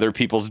hiding in other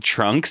people's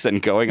trunks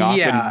and going off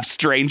in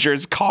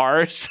strangers'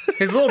 cars.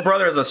 His little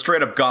brother is a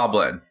straight up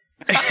goblin.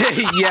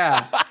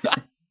 Yeah.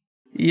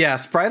 Yeah,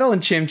 Spritle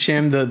and Chim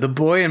Chim, the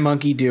boy and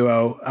monkey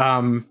duo.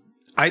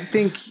 I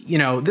think,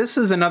 this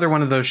is another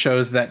one of those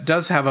shows that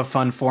does have a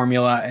fun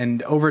formula,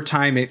 and over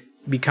time it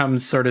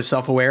becomes sort of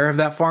self-aware of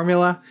that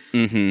formula,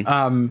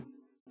 and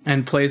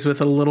plays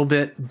with it a little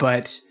bit.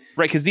 But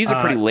right, because these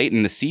are pretty late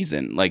in the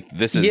season. Like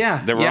this is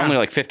there were only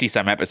like 50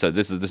 some episodes.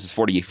 This is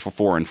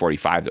 44 and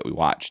 45 that we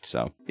watched.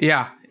 So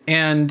yeah.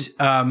 And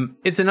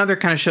it's another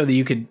kind of show that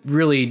you could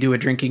really do a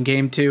drinking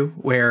game to,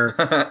 where,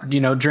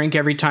 drink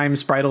every time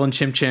Spritle and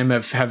Chim Chim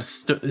have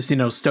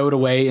stowed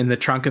away in the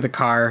trunk of the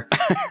car.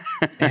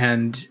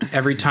 And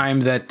every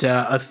time that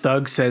a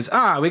thug says,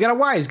 we got a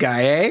wise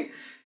guy, eh?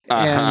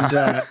 And,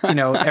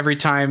 every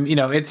time,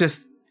 it's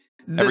just...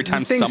 every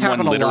time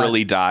someone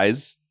literally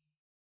dies.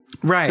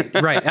 Right.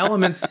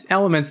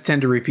 Elements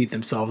tend to repeat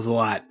themselves a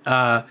lot.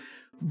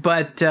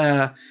 But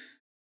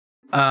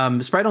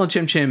Spritle and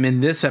Chim Chim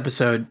in this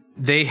episode,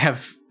 they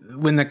have,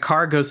 when the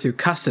car goes through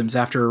customs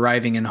after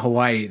arriving in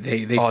Hawaii,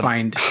 they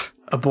find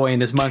a boy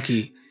and his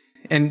monkey,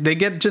 and they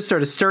get just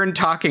sort of stern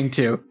talking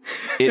to.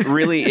 It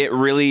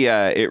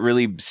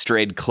really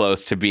strayed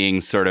close to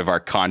being sort of our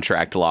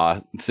contract law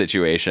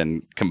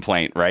situation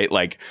complaint, right?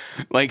 Like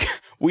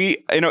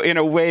we, in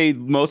a way,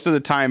 most of the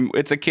time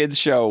it's a kid's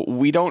show.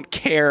 We don't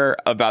care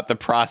about the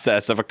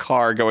process of a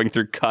car going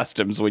through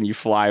customs when you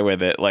fly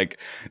with it. Like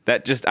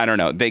that just, I don't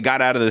know. They got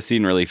out of the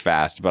scene really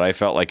fast, but I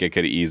felt like it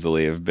could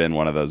easily have been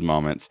one of those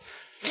moments.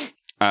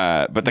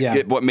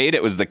 But what made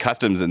it was the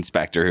customs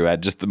inspector who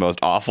had just the most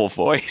awful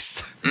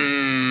voice.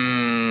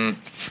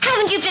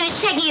 Haven't you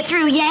finished checking it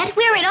through yet?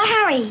 We're in a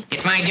hurry.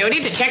 It's my duty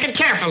to check it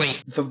carefully.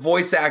 The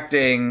voice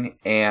acting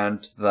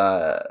and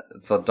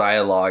the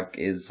dialogue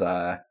is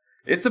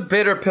it's a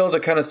bitter pill to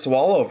kind of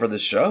swallow for the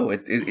show.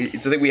 It's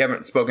a thing we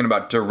haven't spoken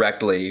about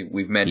directly.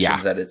 We've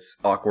mentioned that it's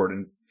awkward,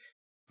 and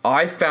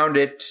I found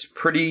it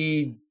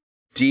pretty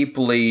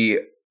deeply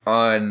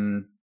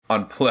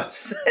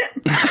unpleasant.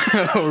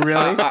 Oh,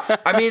 really?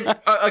 I mean,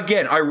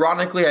 again,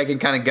 ironically, I can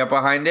kind of get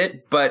behind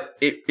it, but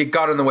it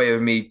got in the way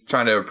of me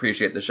trying to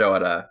appreciate the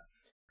show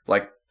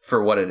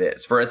for what it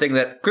is, for a thing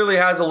that clearly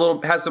has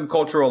some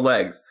cultural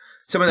legs.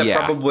 Something that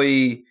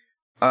probably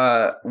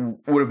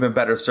would have been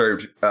better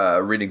served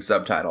reading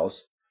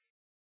subtitles.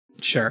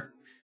 Sure.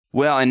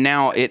 Well, and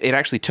now it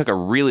actually took a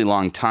really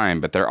long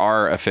time, but there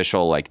are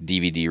official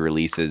DVD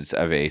releases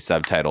of a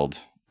subtitled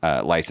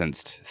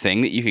licensed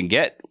thing that you can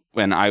get.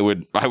 And I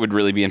would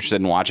really be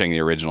interested in watching the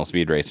original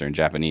Speed Racer in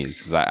Japanese,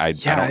 because I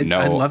don't know.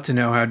 I'd love to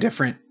know how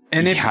different.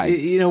 And if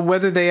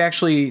whether they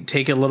actually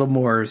take it a little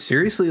more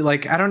seriously,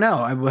 I don't know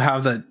how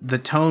the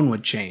tone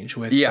would change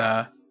with.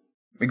 Yeah,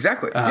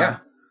 exactly.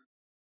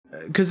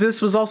 Because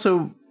this was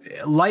also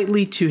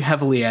lightly too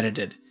heavily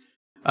edited.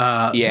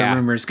 The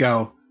rumors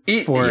go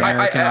for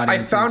American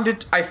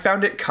audiences. I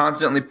found it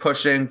constantly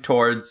pushing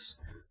towards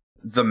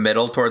the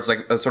middle, towards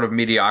a sort of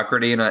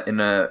mediocrity in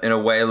a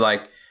way.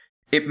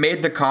 It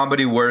made the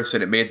comedy worse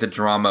and it made the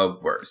drama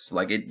worse.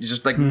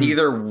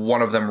 Neither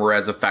one of them were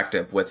as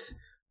effective with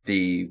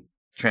the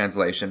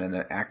translation and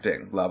the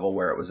acting level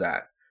where it was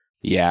at.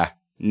 Yeah.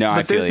 No,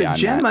 but there's a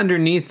gem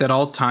underneath at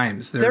all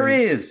times.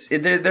 There's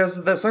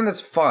something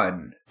that's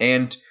fun.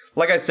 And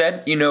like I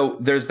said,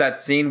 there's that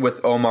scene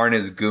with Omar and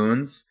his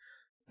goons.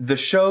 The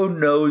show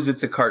knows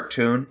it's a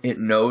cartoon. It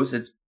knows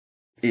it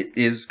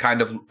is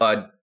kind of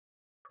a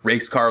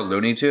race car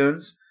Looney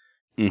Tunes.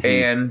 Mm-hmm.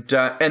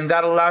 And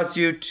that allows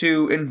you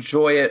to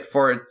enjoy it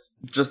for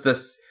just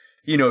this,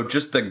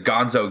 just the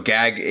gonzo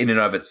gag in and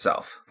of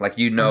itself. I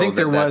think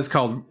there was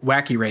called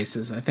Wacky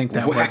Races. I think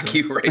that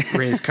Wacky was a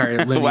race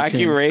car Looney Wacky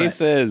Tunes,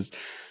 Races.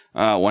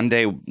 One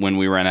day when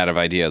we run out of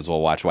ideas,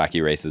 we'll watch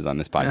Wacky Races on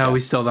this podcast. No, we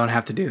still don't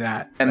have to do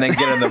that. And then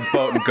get in the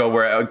boat and go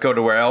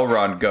to where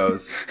Elrond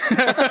goes.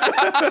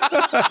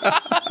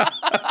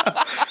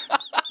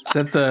 Is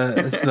that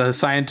the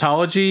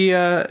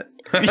Scientology?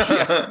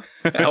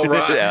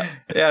 Elrond. Yeah.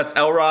 Yes,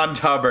 Elrond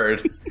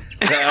Hubbard,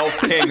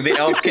 the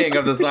elf king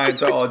of the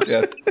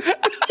Scientologists.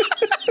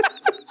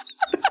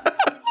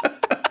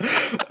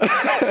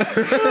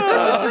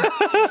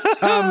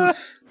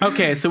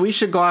 Okay, so we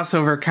should gloss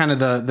over kind of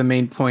the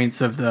main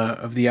points of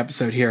the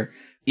episode here.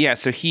 Yeah,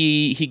 so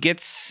he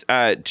gets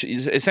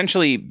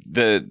essentially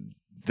the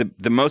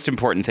most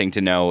important thing to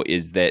know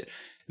is that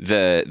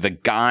the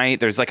guy,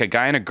 there's a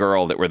guy and a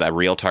girl that were the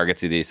real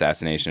targets of the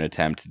assassination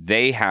attempt.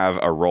 They have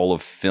a roll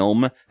of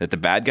film that the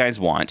bad guys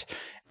want,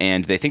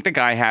 and they think the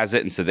guy has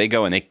it, and so they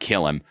go and they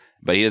kill him,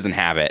 but he doesn't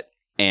have it.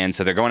 And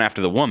so they're going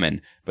after the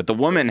woman, but the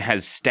woman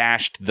has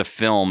stashed the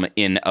film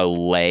in a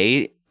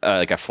lei,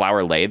 a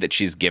flower lei that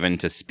she's given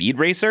to Speed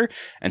Racer,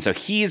 and so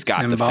he's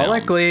got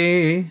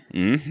symbolically. The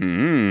film.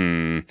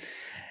 Mm-hmm.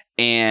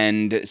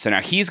 And so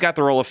now he's got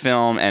the roll of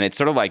film, and it's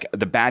sort of like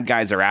the bad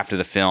guys are after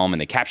the film, and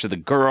they capture the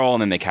girl,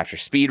 and then they capture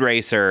Speed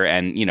Racer,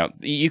 and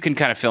you can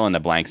kind of fill in the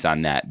blanks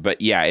on that.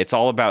 But yeah, it's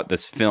all about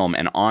this film,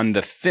 and on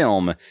the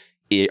film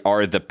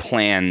are the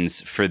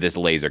plans for this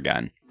laser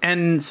gun.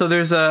 And so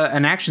there's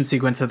an action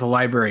sequence at the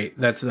library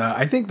that's,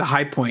 I think, the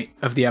high point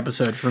of the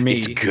episode for me.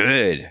 It's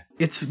good.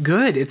 It's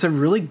good. It's a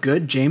really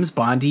good James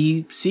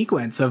Bondy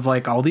sequence of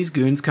all these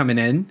goons coming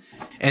in.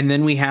 And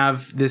then we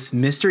have this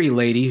mystery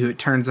lady who it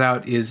turns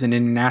out is an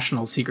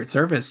International Secret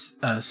Service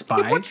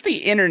spy. What's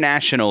the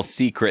International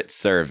Secret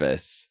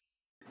Service?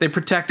 They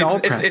protect all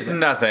presidents. It's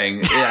nothing.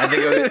 Yeah, I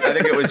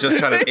think it was just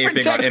kind of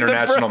aping on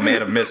International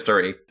Man of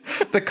Mystery.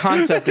 The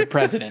concept of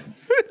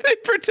presidents. They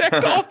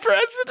protect all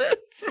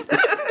presidents.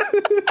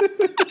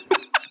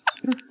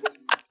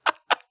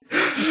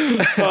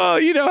 Oh,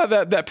 you know how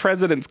that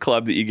president's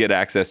club that you get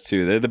access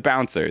to, they're the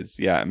bouncers.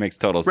 Yeah, it makes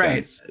total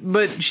sense. Right.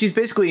 But she's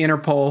basically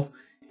Interpol.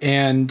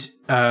 And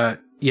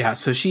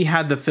so she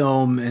had the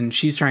film and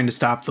she's trying to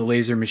stop the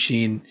laser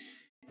machine.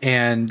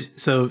 And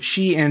so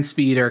she and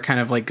Speed are kind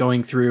of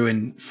going through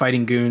and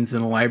fighting goons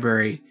in the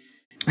library.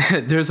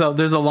 There's a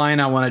line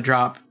I want to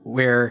drop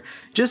where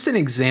just an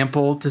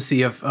example to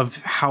see of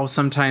how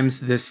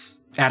sometimes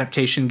this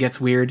adaptation gets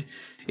weird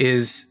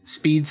is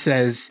Speed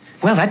says,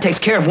 "Well, that takes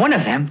care of one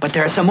of them, but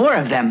there are some more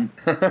of them."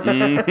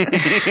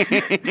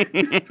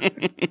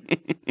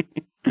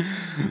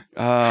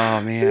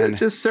 Oh, man.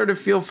 Just sort of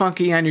feel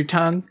funky on your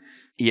tongue.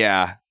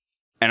 Yeah.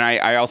 And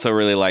I also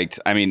really liked,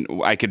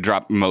 I could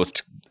drop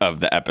most of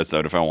the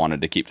episode if I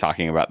wanted to keep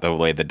talking about the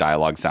way the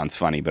dialogue sounds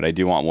funny, but I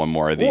do want one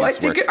more of these. Well,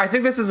 I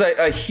think this is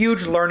a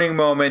huge learning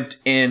moment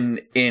in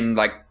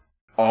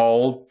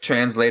all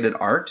translated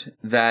art,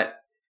 that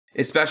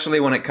especially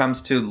when it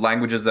comes to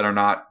languages that are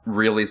not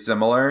really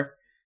similar,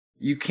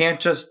 you can't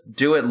just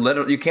do it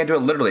literally. You can't do it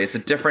literally. It's a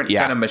different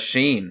kind of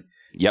machine.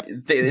 Yep.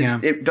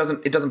 It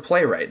doesn't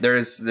play right.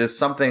 There's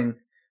something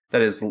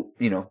that is,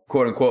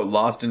 quote unquote,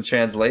 lost in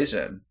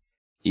translation.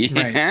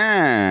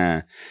 Yeah.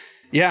 Right.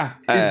 Yeah.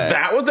 Is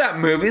that what that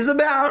movie's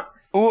about?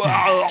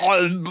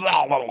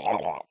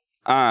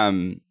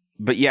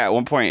 But yeah, at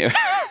one point,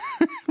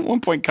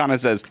 Kana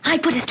says, I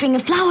put a string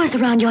of flowers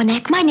around your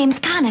neck. My name's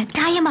Kana.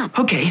 Tie him up.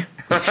 Okay.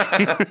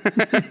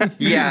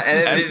 Yeah,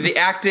 and the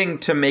acting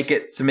to make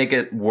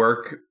it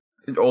work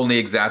only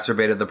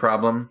exacerbated the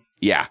problem.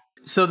 Yeah.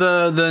 So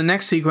the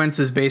next sequence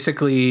is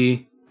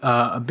basically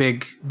a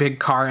big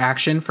car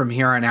action from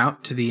here on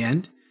out to the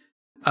end.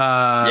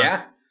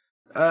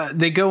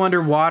 They go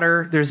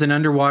underwater. There's an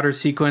underwater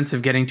sequence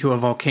of getting to a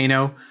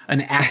volcano,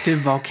 an active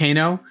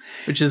volcano,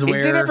 which is where...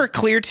 Is it ever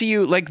clear to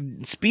you, like,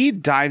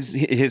 Speed dives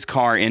his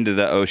car into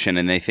the ocean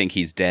and they think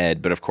he's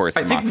dead, but of course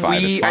the Mach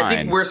 5 is fine. I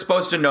think we're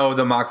supposed to know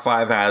the Mach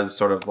 5 has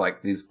sort of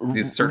like these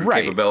certain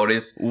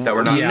capabilities that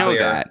we're not clear. Know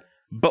that.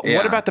 But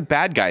what about the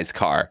bad guy's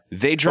car?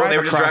 They drive they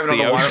were just across driving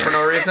on the water for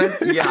no reason?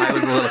 Yeah, I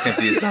was a little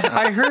confused.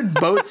 I heard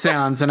boat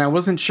sounds, and I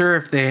wasn't sure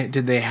if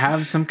did they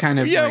have some kind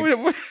of... Yeah,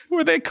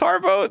 were they car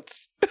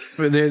boats?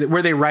 Were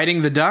they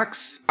riding the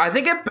ducks? I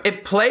think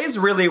it plays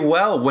really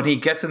well when he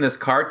gets in this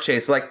car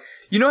chase. Like,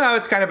 you know how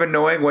it's kind of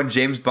annoying when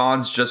James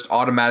Bond's just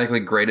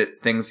automatically great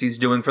at things he's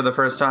doing for the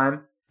first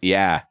time?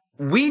 Yeah.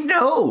 We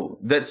know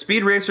that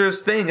Speed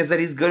Racer's thing is that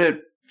he's good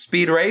at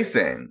speed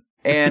racing.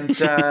 And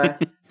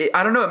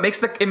I don't know, it makes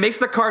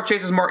the car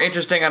chases more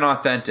interesting and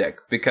authentic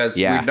because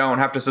we don't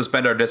have to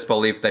suspend our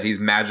disbelief that he's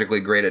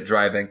magically great at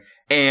driving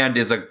and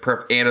is a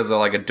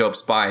dope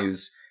spy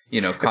who's,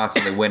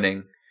 constantly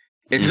winning.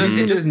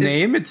 His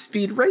name, it's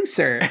Speed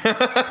Racer.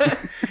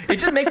 It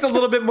just makes a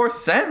little bit more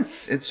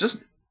sense. It's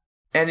just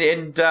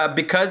and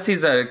because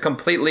he's a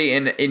completely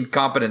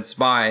incompetent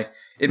spy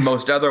in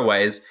most other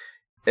ways,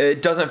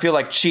 it doesn't feel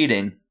like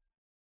cheating.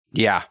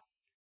 Yeah.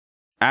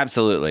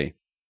 Absolutely.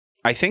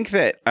 I think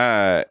that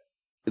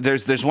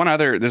there's one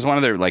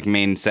other like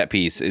main set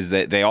piece is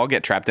that they all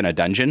get trapped in a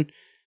dungeon.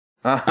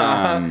 You're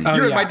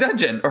in my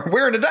dungeon, or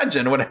we're in a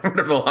dungeon,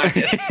 whatever the line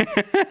is.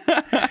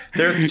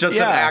 There's just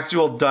an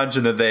actual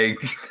dungeon that they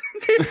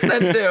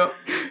sent to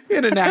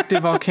in an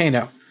active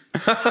volcano.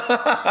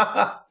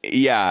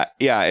 Yeah,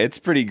 it's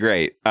pretty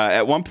great.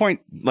 At one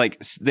point,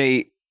 like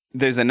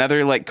there's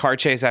another like car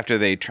chase after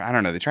they're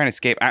trying to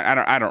escape.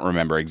 I don't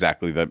remember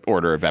exactly the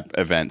order of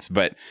events,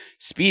 but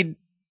Speed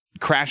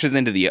crashes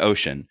into the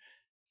ocean,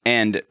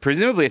 and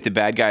presumably if the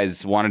bad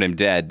guys wanted him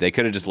dead, they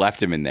could have just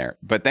left him in there.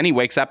 But then he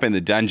wakes up in the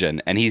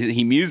dungeon and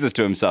he muses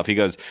to himself. He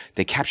goes,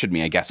 "They captured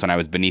me, I guess, when I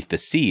was beneath the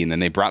sea, and then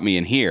they brought me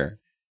in here."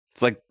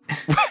 It's like,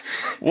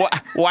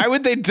 why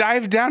would they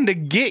dive down to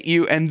get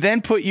you and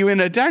then put you in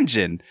a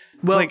dungeon?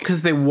 Well,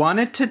 because they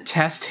wanted to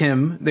test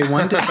him. They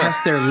wanted to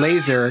test their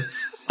laser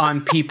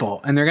on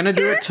people, and they're going to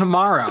do it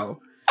tomorrow.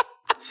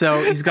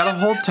 So he's got to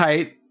hold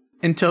tight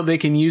until they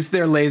can use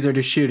their laser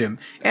to shoot him.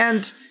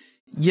 And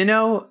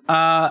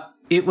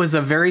it was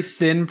a very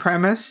thin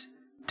premise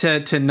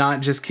to not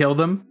just kill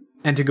them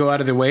and to go out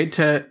of their way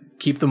to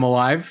keep them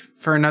alive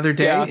for another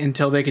day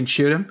until they can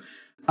shoot him.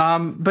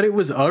 But it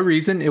was a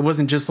reason. It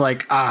wasn't just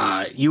like,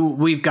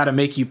 we've got to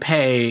make you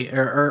pay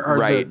or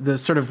right. the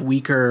sort of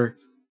weaker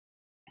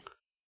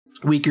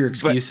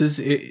excuses.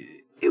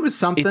 It was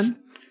something.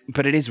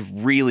 But it is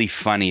really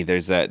funny.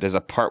 There's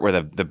a part where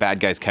the bad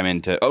guys come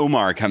into,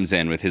 Omar comes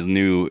in with his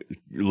new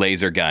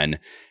laser gun,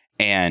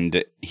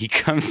 and he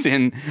comes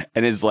in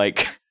and is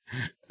like,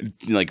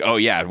 oh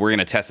yeah, we're going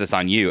to test this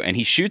on you. And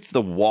he shoots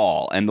the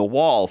wall, and the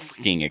wall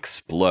fucking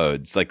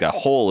explodes. Like the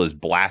hole is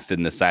blasted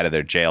in the side of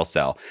their jail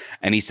cell.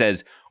 And he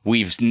says,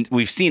 we've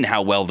seen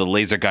how well the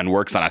laser gun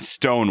works on a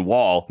stone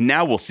wall.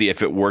 Now we'll see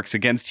if it works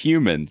against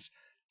humans.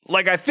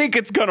 Like, I think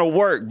it's going to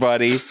work,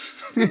 buddy.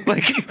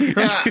 Like,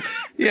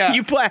 yeah.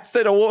 You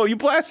blasted a wall. You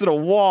blasted a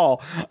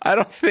wall. I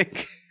don't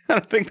think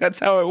that's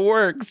how it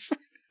works.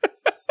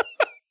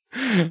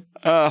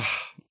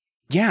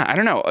 Yeah, I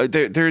don't know.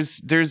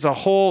 There's a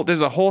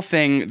whole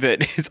thing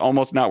that is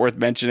almost not worth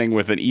mentioning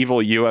with an evil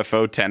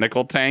UFO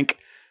tentacle tank,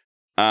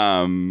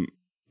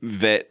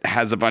 that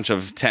has a bunch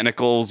of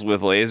tentacles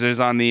with lasers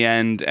on the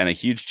end and a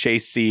huge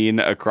chase scene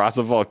across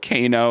a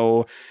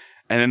volcano,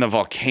 and then the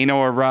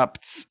volcano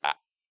erupts.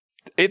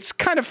 It's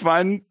kind of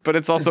fun, but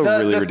it's also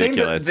really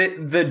ridiculous.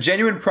 The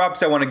genuine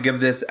props I want to give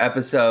this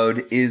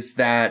episode is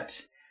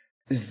that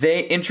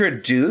they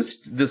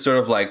introduced the sort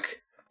of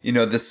like,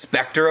 the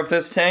specter of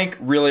this tank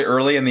really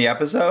early in the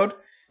episode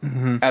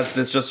as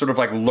this just sort of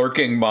like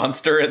lurking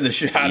monster in the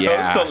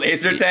shadows, the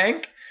laser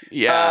tank.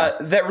 Yeah.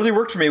 That really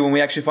worked for me when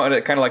we actually find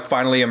it kind of like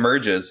finally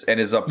emerges and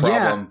is a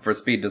problem for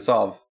Speed to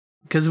solve.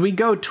 Because we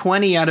go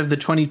 20 out of the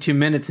 22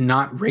 minutes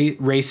not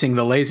racing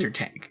the laser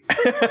tank.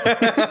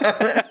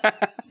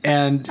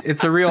 And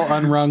it's a real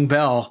unrung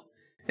bell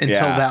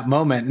until that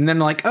moment. And then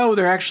like,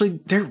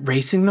 they're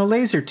racing the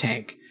laser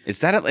tank. Is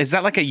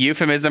that like a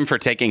euphemism for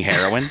taking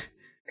heroin?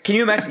 Can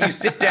you imagine you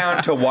sit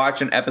down to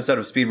watch an episode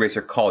of Speed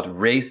Racer called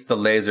Race the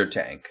Laser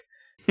Tank?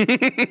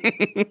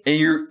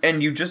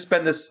 and you just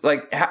spend this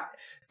like.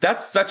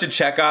 That's such a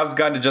Chekhov's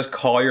gun to just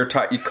call your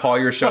show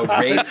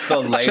Race the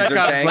Laser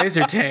Chekhov's Tank.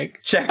 laser tank.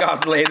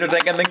 Chekhov's laser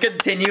tank, and then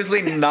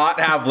continuously not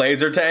have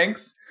laser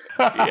tanks.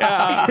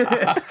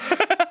 Yeah.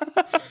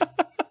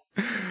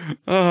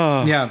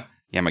 Oh. Yeah.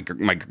 Yeah, my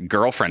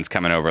girlfriend's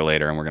coming over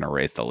later, and we're gonna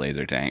race the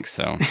laser tank.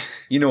 So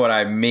you know what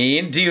I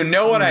mean? Do you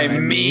know what I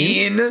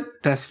mean?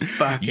 That's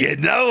fucking. You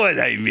know what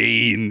I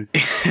mean?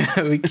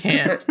 We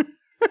can't.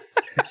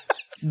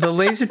 The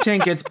laser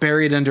tank gets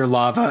buried under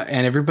lava,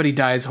 and everybody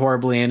dies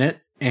horribly in it.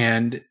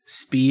 And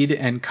Speed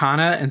and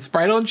Kana and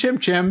Spritle and Chim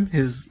Chim,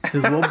 his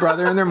little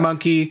brother and their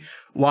monkey,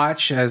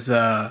 watch as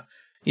 5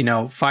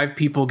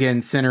 people get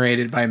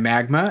incinerated by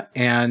magma,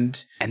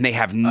 and they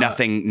have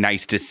nothing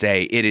nice to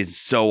say. It is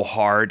so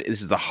hard.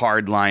 This is a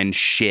hard line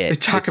shit. They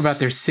talk about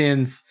their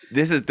sins.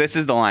 This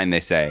is the line they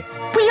say.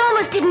 We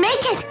almost didn't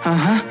make it.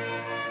 Uh-huh.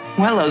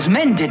 Well, those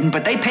men didn't,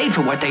 but they paid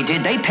for what they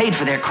did. They paid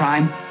for their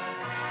crime.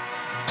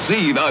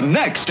 See the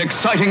next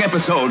exciting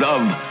episode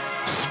of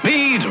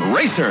Speed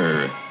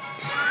Racer.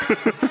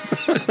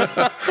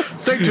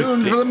 Stay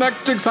tuned for the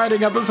next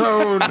exciting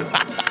episode.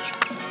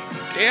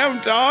 Damn,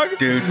 dog.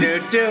 Do.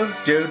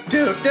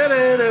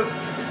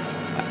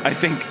 I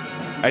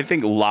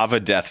think lava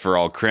death for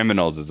all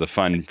criminals is a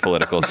fun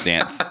political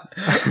stance.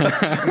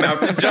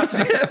 Mountain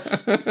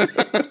justice.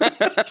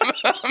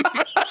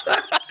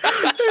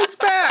 It's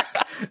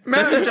back.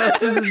 Mountain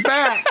justice is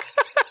back.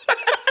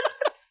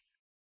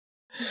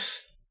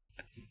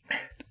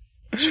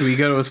 Should we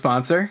go to a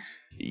sponsor?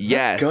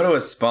 Yes.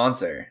 Let's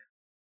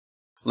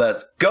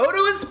go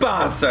to a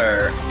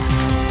sponsor.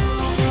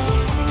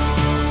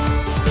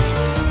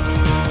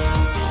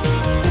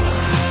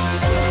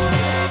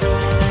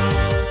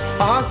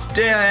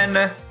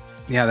 Austin.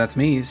 Yeah, that's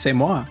me. C'est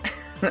moi.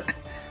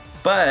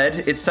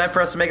 Bud, it's time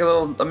for us to make a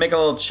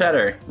little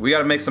cheddar. We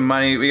gotta make some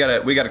money. We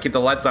gotta keep the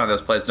lights on in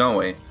this place, don't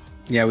we?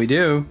 Yeah, we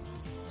do.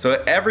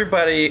 So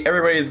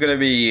everybody's gonna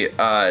be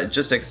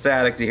just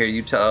ecstatic to hear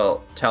you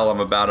tell them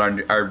about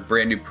our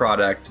brand new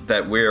product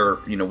that we're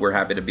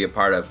happy to be a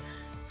part of.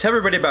 Tell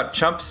everybody about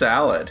Chump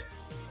Salad.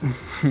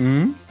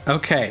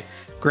 Okay,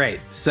 great.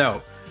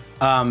 So,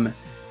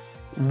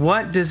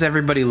 what does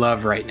everybody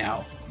love right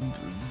now?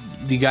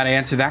 You got to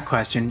answer that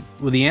question.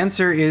 Well, the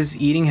answer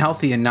is eating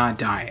healthy and not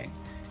dying.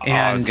 And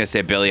I was gonna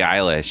say Billie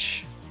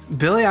Eilish.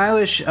 Billie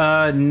Eilish,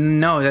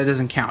 no, that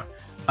doesn't count.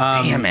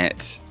 Damn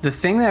it. The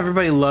thing that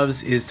everybody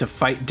loves is to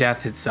fight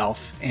death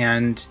itself,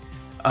 and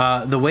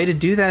the way to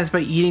do that is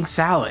by eating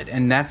salad,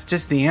 and that's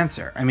just the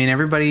answer. I mean,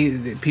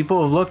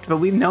 people have looked, but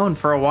we've known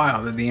for a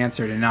while that the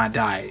answer to not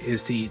die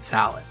is to eat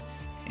salad.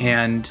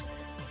 And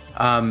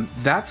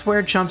that's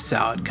where Chump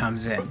Salad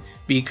comes in,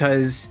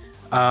 because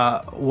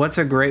what's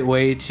a great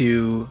way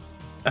to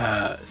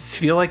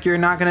feel like you're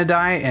not going to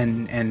die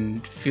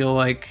and feel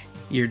like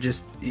you're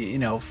just,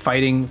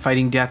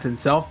 fighting death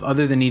itself,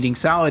 other than eating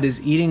salad,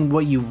 is eating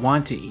what you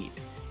want to eat.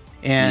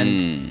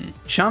 And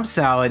Chump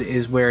Salad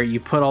is where you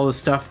put all the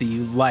stuff that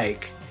you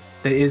like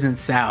that isn't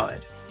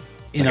salad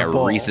in like a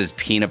bowl. Reese's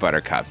peanut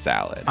butter cup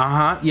salad.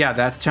 Yeah,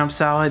 that's Chump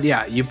Salad.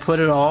 Yeah, you put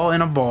it all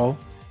in a bowl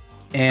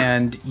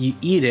and you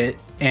eat it.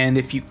 And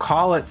if you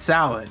call it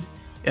salad,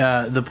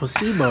 the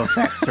placebo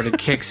effect sort of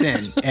kicks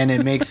in, and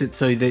it makes it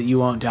so that you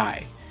won't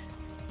die.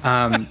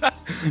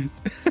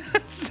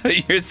 So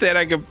you're saying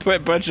I could put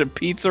a bunch of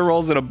pizza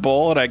rolls in a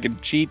bowl and I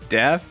could cheat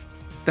death?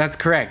 That's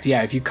correct.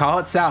 Yeah, if you call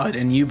it salad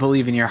and you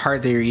believe in your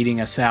heart that you're eating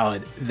a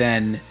salad,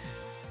 then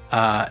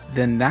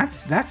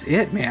that's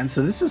it, man.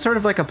 So this is sort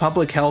of like a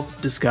public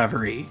health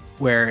discovery,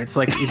 where it's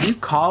like, if you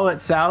call it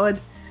salad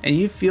and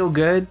you feel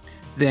good,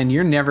 then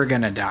you're never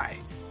gonna die.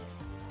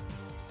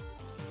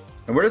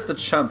 And where does the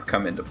chump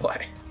come into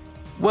play?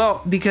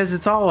 Well, because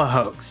it's all a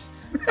hoax.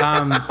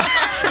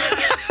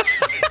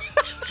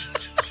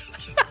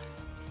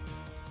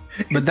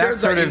 But that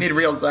turns sort out of you need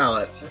real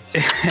salad.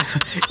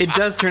 It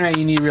does turn out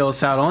you need real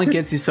salad. It only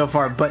gets you so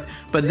far. But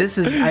this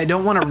is, I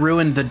don't want to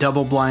ruin the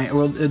double blind,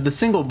 or the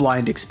single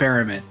blind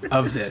experiment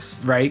of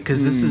this, right?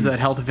 Because this is what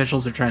health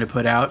officials are trying to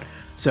put out.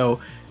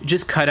 So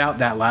just cut out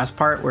that last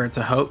part where it's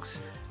a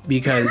hoax,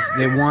 because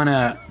they want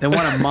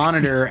to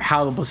monitor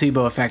how the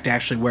placebo effect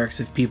actually works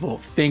if people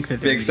think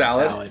that they're eating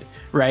salad,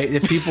 right?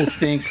 If people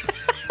think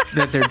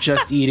that they're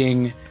just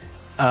eating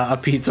a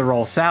pizza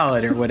roll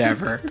salad or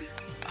whatever.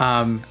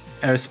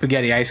 A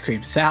spaghetti ice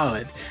cream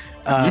salad.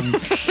 And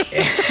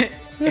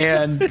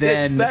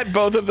then... Is that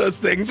both of those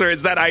things, or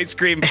is that ice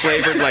cream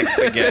flavored like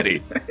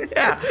spaghetti?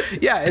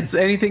 Yeah, it's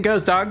anything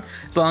goes, dog,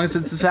 as long as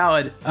it's a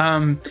salad.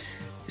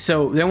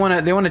 So they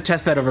want to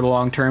test that over the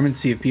long term and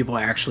see if people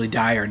actually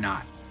die or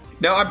not.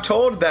 Now, I'm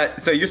told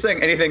that, so you're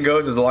saying anything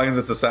goes as long as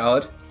it's a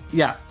salad?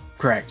 Yeah,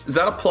 correct. Does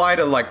that apply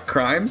to, like,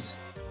 crimes?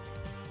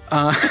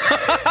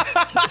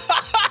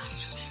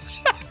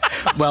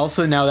 Well,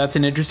 so now that's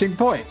an interesting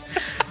point.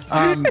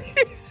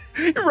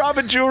 You rob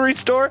a jewelry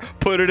store,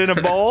 put it in a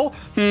bowl.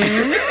 I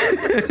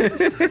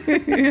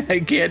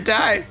can't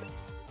die.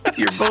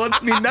 Your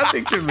bullets mean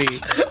nothing to me.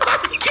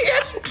 I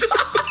can't die.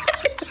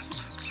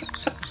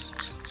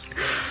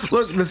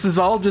 Look, this is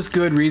all just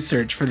good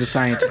research for the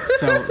scientists.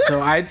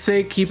 So I'd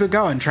say keep it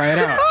going. Try it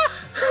out.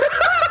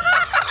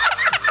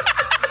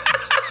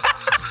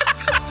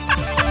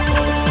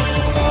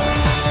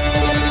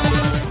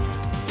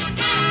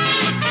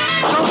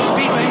 Go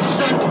Speed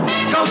Racer,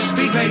 go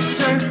Speed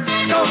Racer,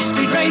 go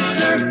Speed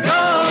Racer,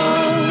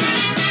 go!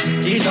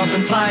 He's up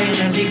and flying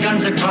as he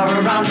guns a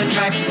car around the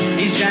track.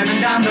 He's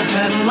jamming down the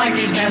pedal like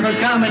he's never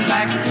coming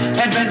back.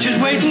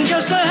 Adventure's waiting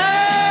just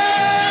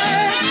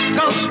ahead.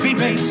 Go Speed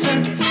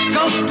Racer,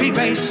 go Speed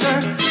Racer,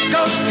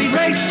 go Speed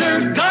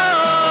Racer, go!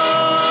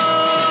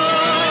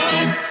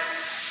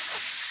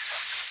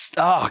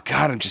 Oh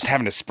God, I'm just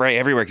having to spray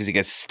everywhere because you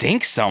guys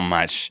stink so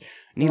much.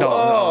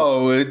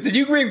 Whoa! Did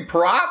you bring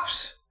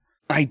props?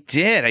 I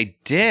did.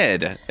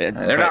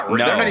 They're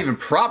not even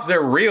props. They're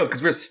real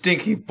because we're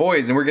stinky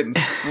boys and we're getting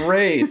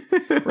sprayed.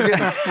 We're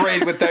getting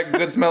sprayed with that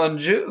good smelling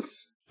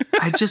juice.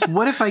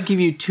 What if I give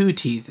you 2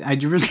 teeth? I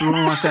just really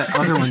want that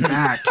other one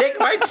back. Take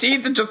my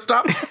teeth and just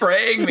stop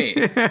spraying me.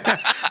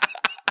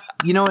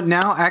 You know what?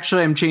 Now,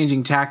 actually, I'm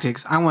changing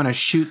tactics. I want to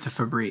shoot the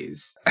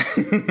Febreze.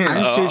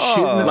 I'm just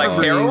shooting the like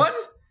Febreze. heroin?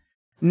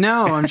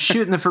 No, I'm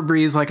shooting the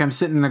Febreze like I'm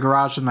sitting in the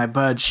garage with my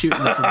bud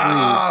shooting the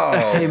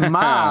Febreze. Hey,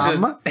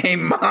 Mom. Hey,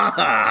 Mom.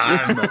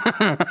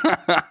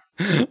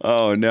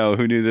 Oh, no.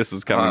 Who knew this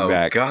was coming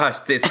back? Oh, gosh.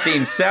 This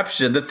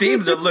themeception. The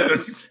themes are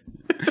loose.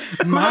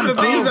 Mom, the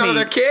themes out of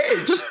their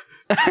cage.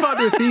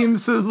 Father Theme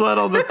says let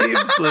all the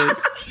themes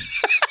loose.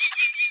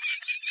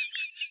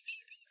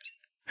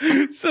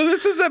 So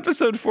this is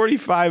episode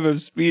 45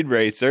 of Speed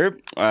Racer.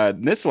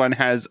 This one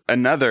has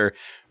another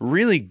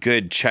really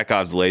good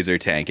Chekhov's laser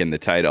tank in the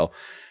title,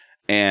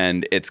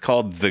 and it's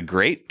called The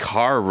Great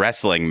Car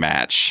Wrestling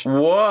Match.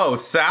 Whoa,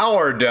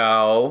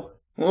 sourdough.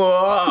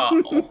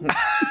 Whoa.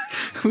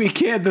 We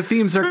can't. The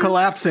themes are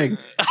collapsing.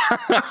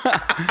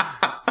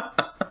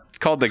 It's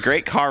called The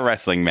Great Car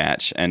Wrestling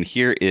Match, and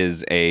here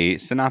is a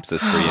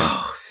synopsis for you.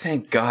 Oh,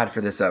 thank God for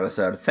this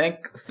episode.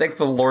 Thank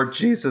the Lord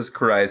Jesus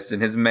Christ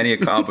and his many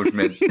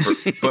accomplishments,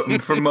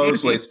 but for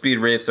mostly Speed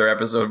Racer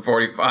episode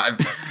 45,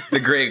 The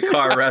Great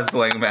Car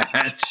Wrestling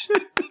Match.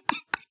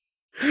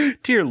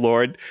 Dear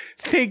Lord,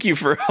 thank you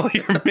for all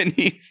your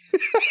many...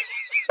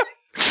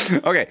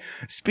 Okay,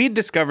 Speed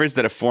discovers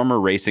that a former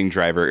racing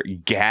driver,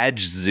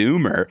 Gadge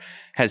Zoomer,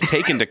 has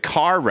taken to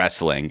car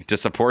wrestling to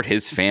support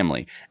his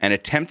family and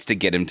attempts to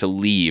get him to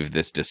leave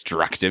this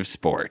destructive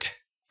sport.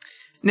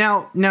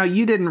 Now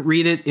you didn't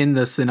read it in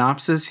the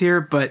synopsis here,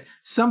 but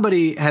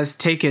somebody has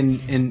taken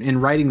in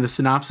writing the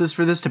synopsis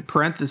for this to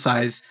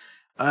parenthesize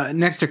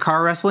next to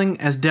car wrestling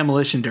as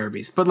demolition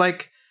derbies. But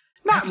not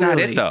That's really. not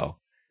it, though.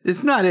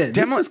 It's not it.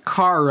 This is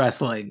car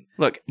wrestling.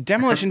 Look,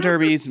 demolition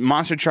derbies,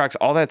 monster trucks,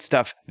 all that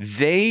stuff,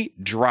 they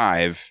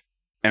drive,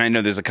 and I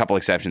know there's a couple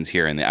exceptions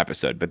here in the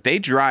episode, but they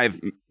drive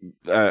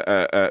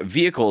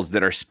vehicles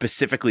that are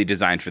specifically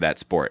designed for that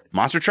sport.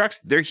 Monster trucks,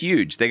 they're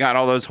huge. They got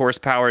all those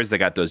horsepowers. They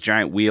got those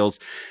giant wheels.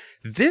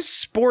 This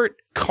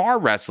sport, car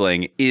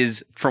wrestling,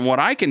 is, from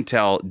what I can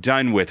tell,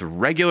 done with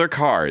regular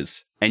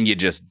cars, and you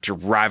just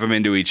drive them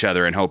into each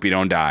other and hope you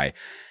don't die.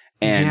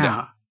 And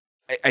yeah.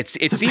 It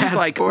seems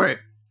like... sport.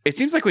 It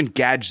seems like when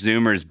Gadge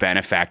Zoomer's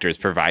benefactors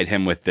provide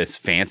him with this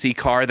fancy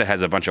car that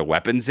has a bunch of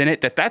weapons in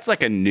it, that's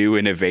like a new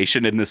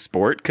innovation in the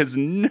sport because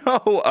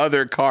no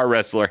other car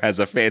wrestler has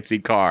a fancy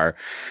car.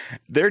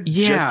 They're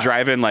just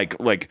driving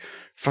like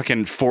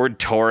fucking Ford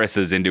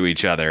Tauruses into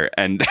each other,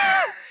 and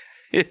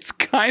it's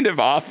kind of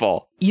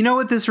awful. You know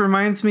what this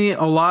reminds me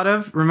a lot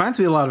of? Reminds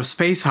me a lot of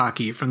space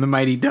hockey from the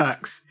Mighty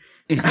Ducks.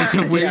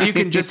 Where you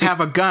can just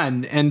have a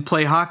gun and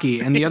play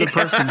hockey, and the other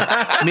person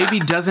maybe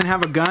doesn't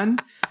have a gun,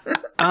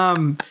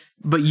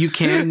 but you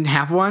can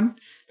have one.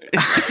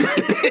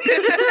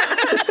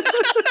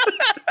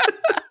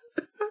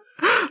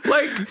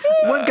 Like,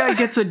 one guy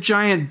gets a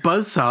giant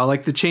buzzsaw,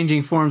 like the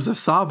Changing Forms of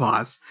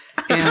Sawboss,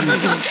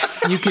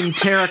 and you can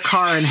tear a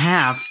car in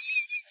half,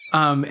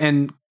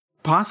 and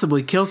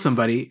possibly kill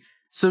somebody.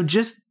 So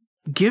just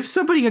give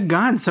somebody a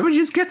gun. Somebody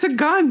just gets a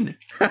gun.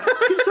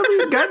 Just give somebody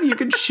a gun. You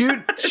can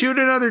shoot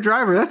another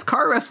driver. That's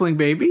car wrestling,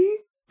 baby.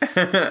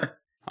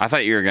 I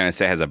thought you were going to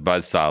say has a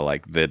buzzsaw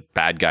like the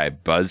bad guy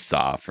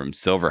Buzzsaw from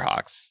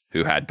Silverhawks,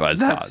 who had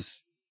buzzsaws.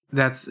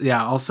 That's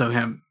also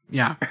him.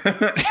 Yeah.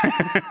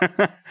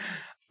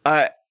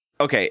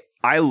 Okay.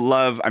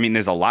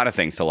 There's a lot of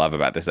things to love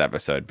about this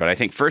episode, but I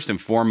think first and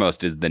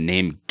foremost is the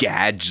name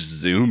Gadge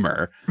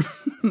Zoomer.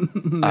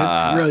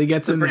 That really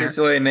gets in there. Pretty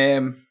silly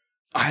name.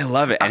 I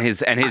love it, and his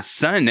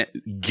son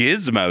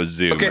Gizmo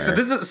Zoomer. Okay,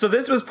 so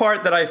this was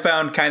part that I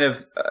found kind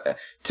of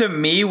to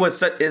me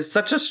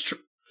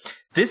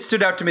this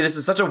stood out to me. This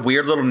is such a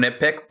weird little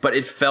nitpick, but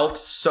it felt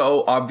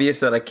so obvious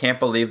that I can't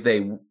believe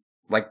they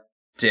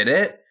did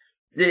it.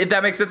 If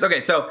that makes sense.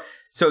 Okay, so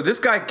this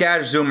guy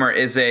Gadge Zoomer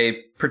is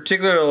a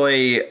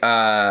particularly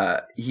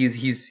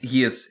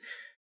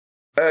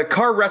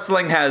car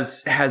wrestling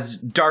has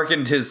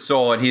darkened his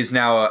soul, and he's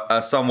now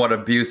a somewhat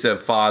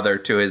abusive father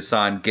to his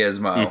son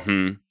Gizmo.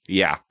 Mm-hmm.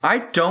 Yeah, I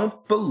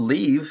don't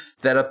believe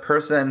that a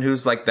person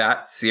who's like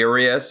that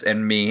serious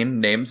and mean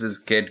names his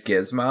kid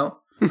Gizmo.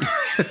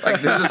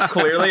 Like this is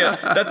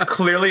that's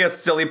clearly a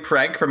silly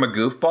prank from a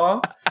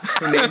goofball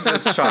who names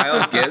his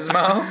child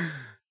Gizmo.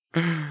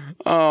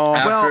 Oh,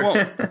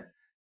 well,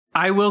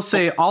 I will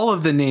say all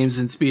of the names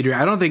in Speed Racer,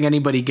 I don't think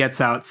anybody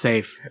gets out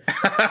safe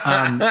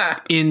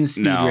in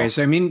Speed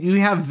Racer. I mean, you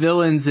have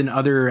villains in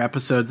other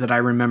episodes that I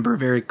remember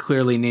very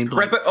clearly named.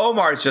 Right, but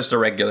Omar's just a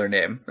regular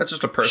name. That's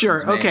just a person's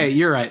Sure, name. okay,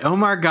 you're right.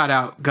 Omar got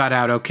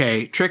out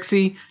okay.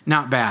 Trixie,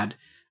 not bad.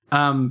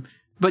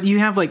 But you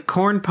have like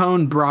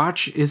Cornpone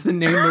Broch is the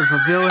name of a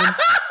villain.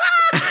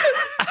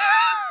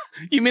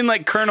 You mean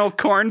like Colonel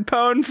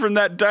Cornpone from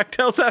that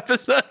DuckTales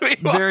episode we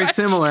watched? Very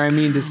similar, I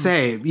mean to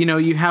say. You know,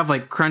 you have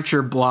like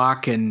Cruncher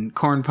Block and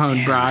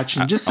Cornpone Broch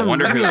and just some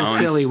real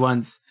silly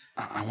ones.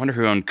 I wonder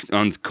who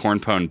owns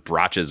Cornpone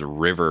Broch's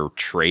river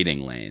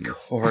trading lanes.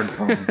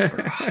 Cornpone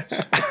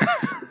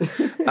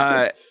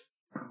Broch.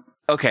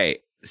 Okay,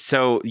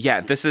 so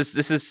yeah, this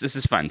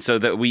is fun. So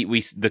that we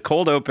the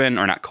cold open,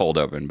 or not cold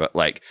open, but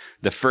like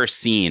the first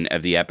scene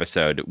of the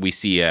episode, we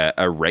see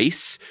a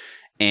race,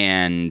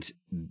 and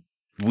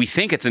we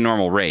think it's a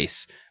normal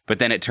race, but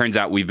then it turns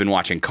out we've been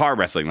watching car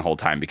wrestling the whole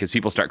time because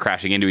people start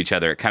crashing into each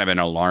other at kind of an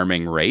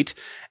alarming rate.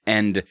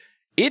 And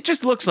it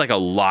just looks like a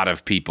lot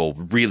of people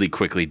really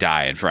quickly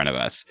die in front of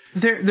us.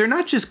 They're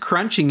not just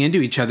crunching into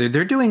each other.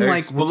 They're doing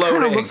like what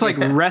kind of looks like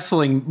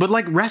wrestling, but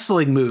like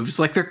wrestling moves.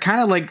 Like they're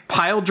kind of like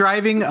pile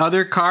driving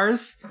other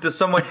cars. The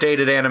somewhat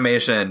dated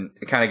animation,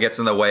 it kind of gets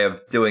in the way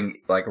of doing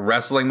like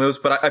wrestling moves,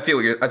 but I feel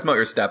I smell what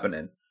you're stepping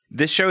in.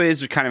 This show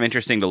is kind of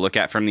interesting to look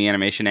at from the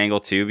animation angle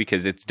too,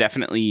 because it's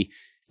definitely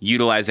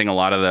utilizing a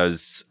lot of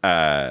those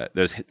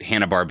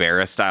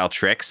Hanna-Barbera style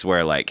tricks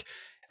where like,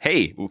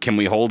 hey, can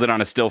we hold it on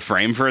a still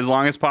frame for as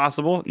long as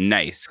possible?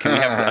 Nice. Can we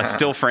have a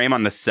still frame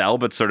on the cell,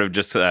 but sort of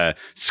just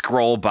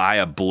scroll by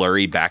a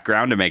blurry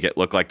background to make it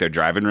look like they're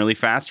driving really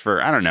fast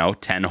for, I don't know,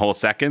 10 whole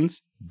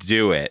seconds?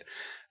 Do it.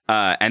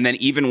 And then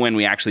even when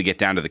we actually get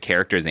down to the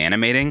characters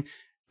animating,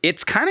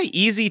 it's kind of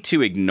easy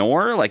to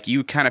ignore, like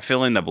you kind of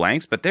fill in the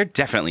blanks, but they're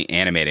definitely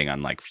animating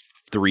on like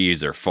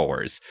 3s or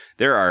 4s.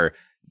 There are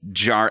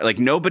like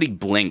nobody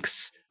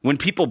blinks. When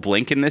people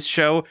blink in this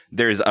show,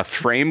 there's a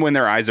frame when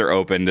their eyes are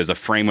open, there's a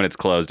frame when it's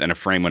closed, and a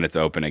frame when it's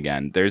open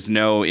again. There's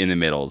no in the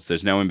middles.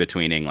 There's no in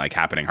betweening like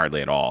happening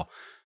hardly at all.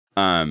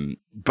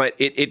 But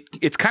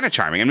it's kind of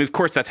charming. I mean, of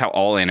course, that's how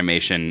all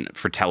animation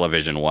for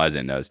television was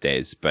in those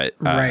days. But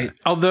right.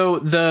 Although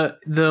the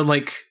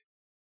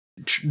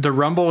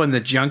rumble in the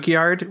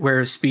junkyard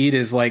where Speed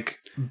is like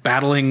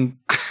battling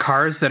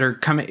cars that are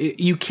coming,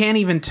 you can't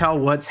even tell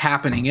what's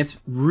happening. It's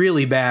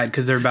really bad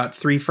because there are about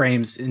 3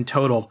 frames in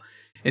total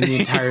in the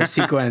entire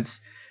sequence.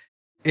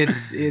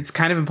 It's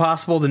kind of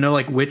impossible to know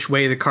like which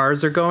way the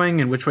cars are going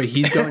and which way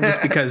he's going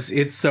just because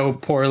it's so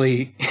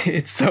poorly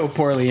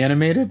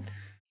animated.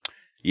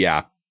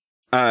 Yeah.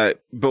 But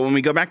when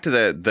we go back to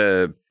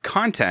the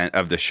content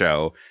of the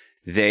show,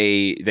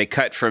 they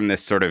cut from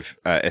this sort of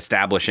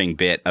establishing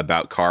bit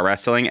about car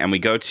wrestling, and we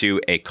go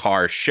to a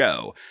car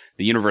show,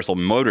 the Universal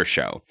Motor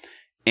Show.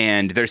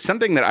 And there's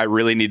something that I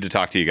really need to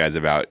talk to you guys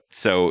about.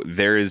 So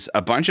there's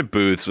a bunch of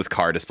booths with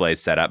car displays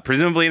set up.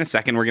 Presumably in a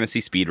second, we're going to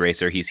see Speed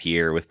Racer. He's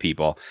here with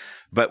people.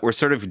 But we're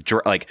sort of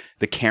like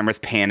the camera's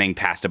panning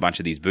past a bunch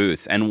of these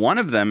booths. And one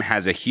of them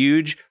has a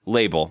huge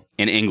label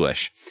in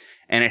English.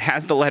 And it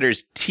has the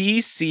letters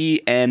TCNUEL.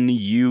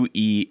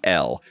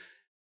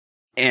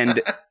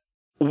 And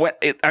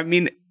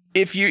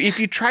if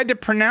you tried to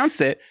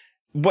pronounce it,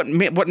 what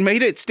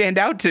made it stand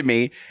out to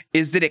me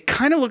is that it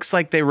kind of looks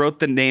like they wrote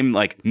the name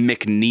like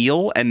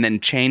McNeil and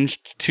then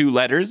changed 2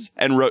 letters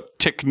and wrote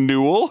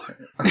Ticknewell.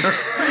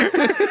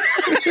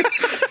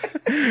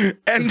 And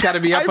it's got to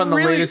be up on the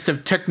latest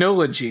of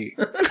technology.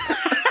 I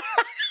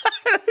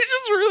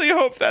just really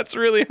hope that's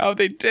really how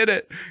they did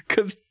it,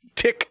 because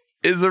Tick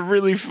is a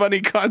really funny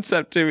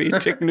concept to me.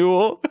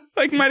 Ticknewell.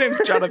 Like, my name's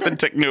Jonathan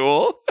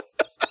Ticknewell.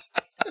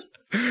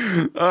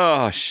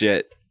 Oh,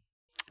 shit.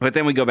 But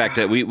then we go back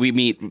to, we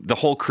meet, the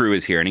whole crew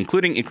is here, and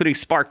including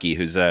Sparky,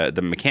 who's the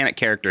mechanic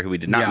character who we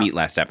did not meet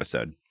last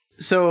episode.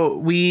 So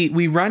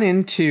we run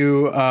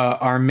into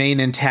our main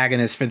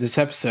antagonist for this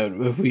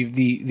episode.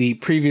 The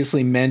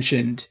previously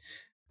mentioned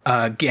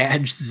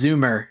Gadge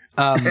Zoomer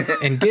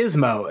and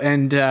Gizmo,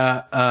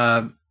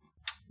 and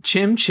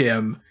Chim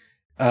Chim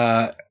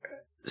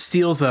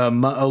steals a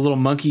little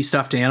monkey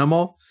stuffed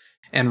animal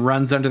and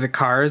runs under the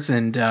cars,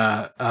 and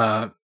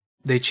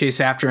they chase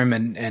after him,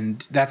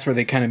 and that's where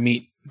they kind of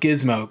meet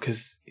Gizmo,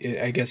 because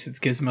I guess it's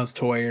Gizmo's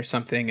toy or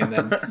something, and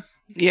then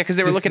yeah, because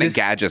they were looking at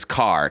Gadge's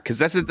car, because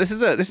this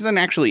is an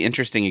actually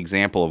interesting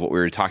example of what we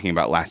were talking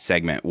about last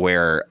segment,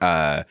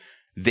 where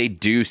they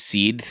do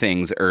seed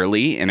things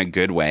early in a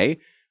good way,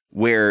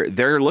 where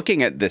they're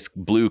looking at this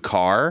blue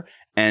car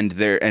and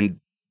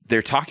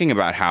they're talking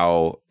about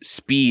how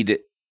Speed.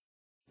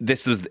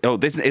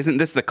 Isn't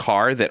this the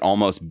car that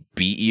almost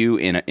beat you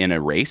in a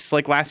race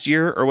like last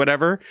year or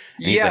whatever?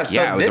 And yeah, like,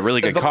 it was a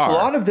really good car. The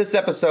plot of this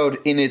episode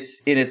in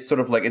its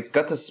sort of like, it's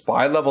got the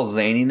spy level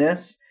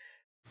zaniness,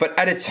 but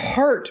at its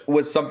heart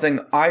was something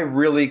I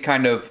really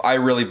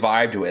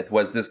vibed with,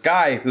 was this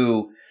guy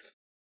who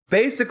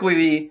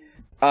basically,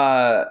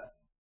 all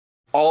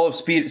of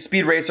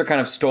Speed Racer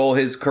kind of stole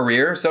his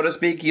career, so to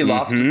speak. He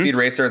lost to Speed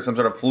Racer in some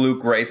sort of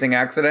fluke racing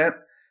accident.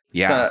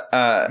 Yeah.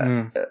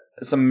 So,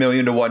 some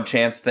 1,000,000 to 1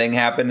 chance thing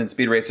happened, and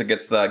Speed Racer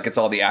gets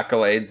all the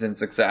accolades and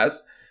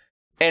success.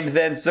 And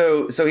then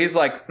so he's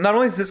like, not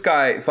only does this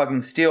guy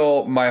fucking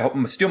steal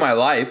my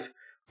life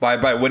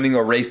by winning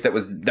a race that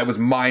was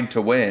mine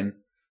to win,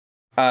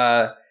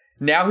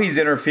 now he's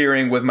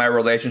interfering with my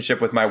relationship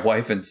with my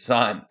wife and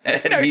son.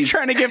 And now he's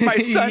trying to give my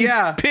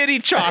son pity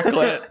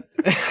chocolate.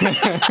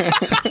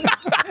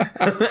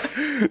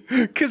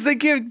 Because they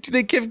give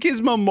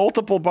Gizmo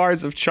multiple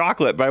bars of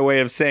chocolate by way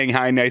of saying,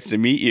 "Hi, nice to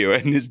meet you."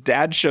 And his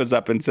dad shows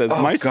up and says,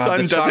 "My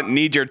son doesn't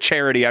need your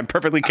charity. I'm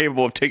perfectly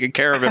capable of taking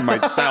care of him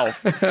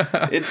myself."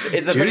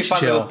 It's a pretty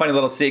funny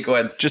little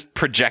sequence. Just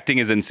projecting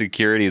his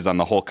insecurities on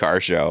the whole car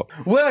show.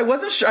 Well, I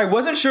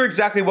wasn't sure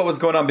exactly what was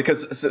going on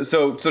because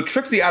so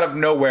Trixie out of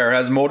nowhere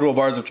has multiple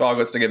bars of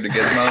chocolates to give to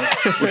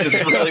Gizmo, which is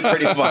really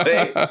pretty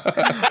funny.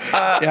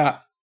 Yeah.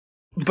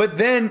 But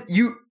then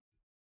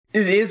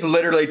it is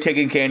literally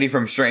taking candy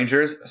from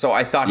strangers. So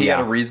I thought he had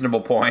a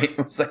reasonable point.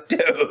 It's like,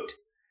 dude,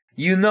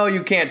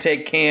 you can't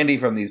take candy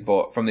from these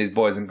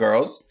boys and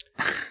girls.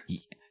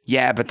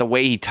 Yeah, but the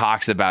way he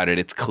talks about it,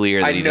 it's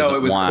clear that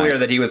it was clear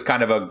that he was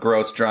kind of a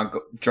gross drunk,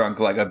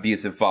 like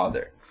abusive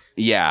father.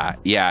 Yeah,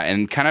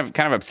 and kind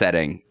of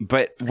upsetting.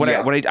 But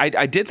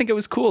I did think it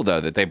was cool though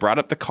that they brought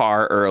up the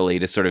car early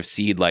to sort of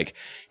seed like,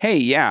 hey,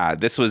 yeah,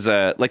 this was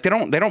like they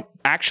don't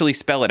actually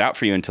spell it out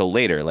for you until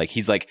later. Like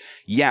he's like,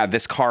 yeah,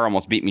 this car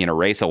almost beat me in a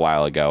race a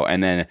while ago,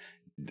 and then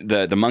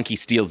the monkey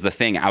steals the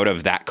thing out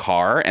of that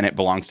car and it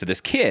belongs to this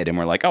kid, and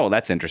we're like, oh,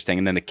 that's interesting.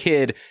 And then the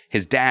kid,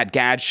 his dad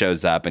Gadge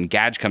shows up, and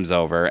Gadge comes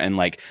over, and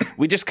like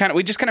we just kind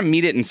of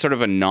meet it in sort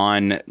of a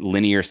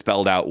non-linear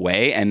spelled out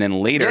way, and then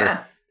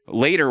later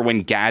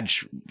when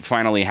Gadge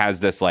finally has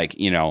this like,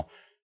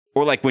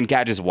 or like when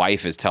Gadge's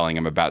wife is telling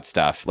him about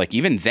stuff, like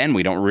even then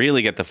we don't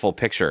really get the full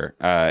picture.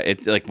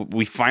 It's like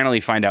we finally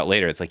find out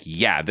later. It's like,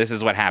 yeah, this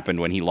is what happened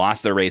when he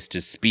lost the race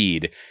to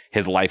Speed.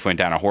 His life went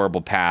down a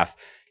horrible path.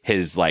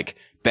 His like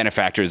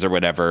benefactors or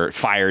whatever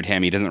fired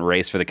him. He doesn't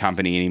race for the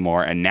company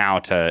anymore. And now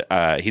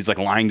he's like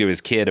lying to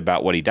his kid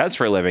about what he does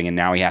for a living. And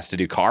now he has to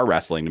do car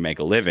wrestling to make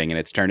a living. And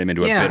it's turned him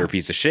into a bitter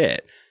piece of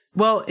shit.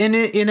 Well, in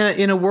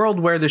a world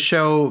where the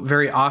show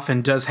very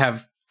often does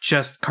have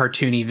just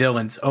cartoony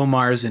villains,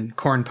 Omars and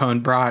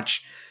Cornpone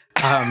Brotch,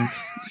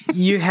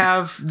 you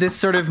have this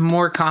sort of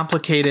more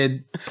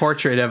complicated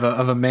portrait of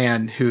a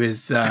man who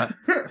has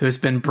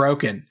been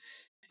broken,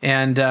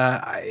 and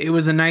it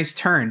was a nice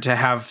turn to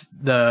have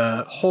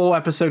the whole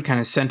episode kind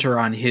of center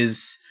on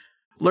his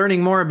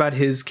learning more about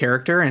his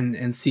character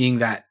and seeing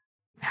that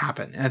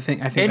happen. I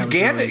think and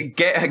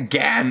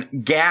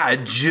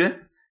Gadge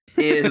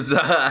is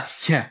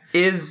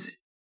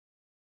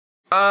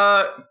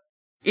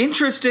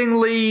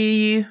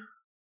interestingly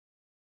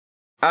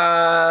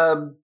I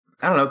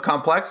don't know,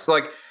 complex.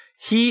 Like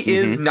he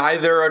is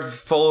neither a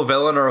full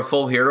villain or a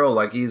full hero.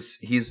 Like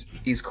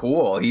he's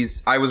cool.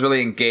 I was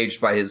really engaged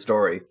by his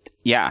story.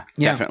 Yeah,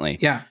 definitely.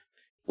 Yeah.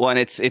 Well,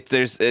 and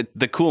there's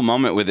the cool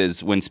moment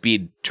with when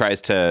Speed tries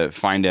to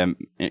find him.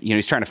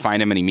 He's trying to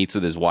find him, and he meets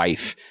with his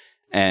wife.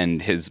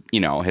 And his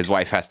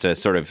wife has to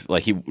sort of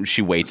like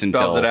she waits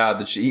until spells it out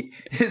that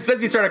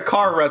since he started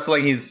car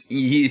wrestling, he's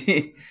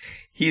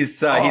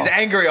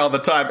angry all the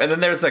time. And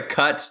then there's a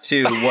cut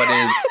to what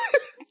is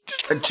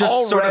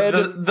just sort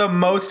of the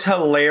most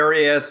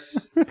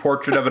hilarious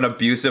portrait of an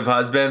abusive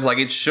husband. Like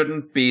it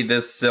shouldn't be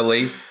this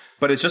silly,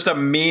 but it's just a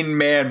mean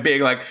man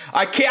being like,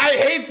 I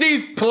hate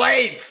these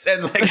plates,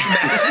 and like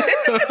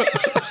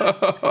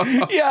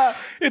yeah,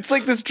 it's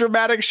like this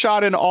dramatic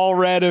shot in all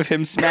red of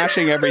him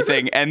smashing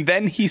everything, and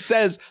then he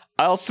says,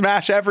 "I'll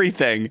smash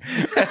everything,"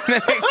 and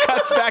then it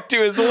cuts back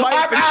to his wife.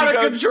 I'm out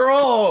of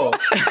control.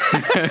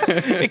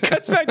 It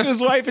cuts back to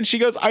his wife, and she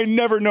goes, "I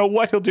never know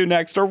what he'll do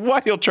next or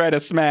what he'll try to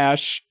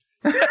smash."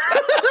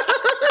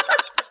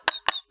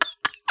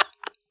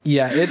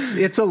 Yeah,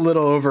 it's a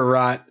little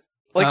overwrought.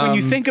 Like when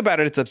you think about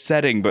it, it's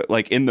upsetting, but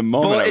like in the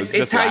moment,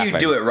 it's how you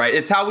do it, right?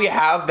 It's how we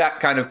have that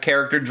kind of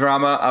character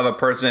drama of a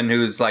person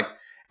who's like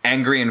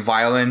angry and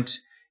violent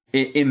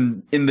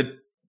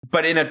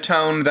but in a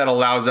tone that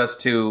allows us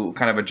to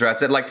kind of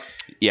address it. Like,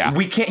 yeah,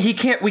 we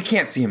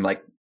can't see him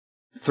like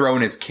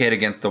throwing his kid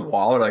against the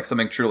wall or like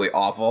something truly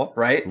awful,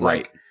 right?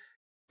 Like,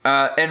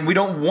 and we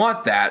don't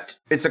want that.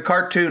 It's a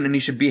cartoon, and he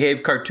should behave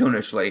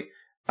cartoonishly,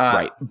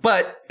 right?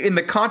 But in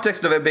the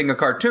context of it being a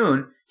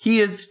cartoon, he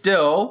is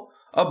still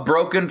a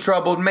broken,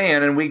 troubled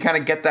man, and we kind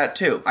of get that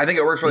too. I think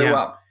it works really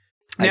well.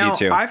 Now, I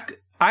do too.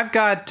 I've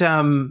got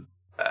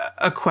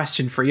a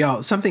question for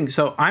y'all.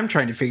 So I'm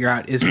trying to figure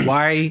out is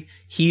why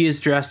he is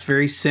dressed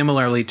very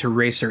similarly to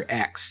Racer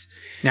X.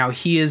 Now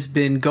he has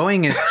been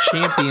going as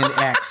Champion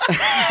X.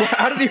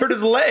 How did he hurt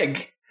his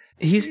leg?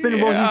 He's been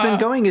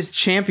going as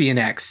Champion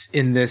X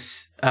in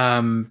this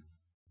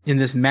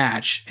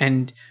match,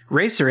 and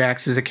Racer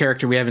X is a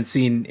character we haven't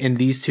seen in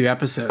these two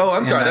episodes. Oh,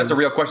 I'm sorry. That's a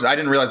real question. I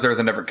didn't realize there was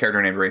a different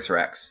character named Racer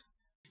X.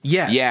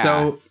 Yes. Yeah.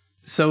 So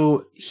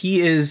So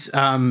he is,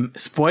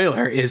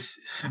 spoiler, is...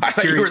 I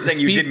thought you were saying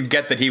you didn't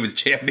get that he was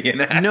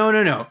Champion X.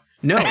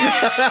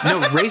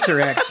 No, Racer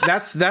X.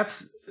 That's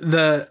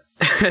the...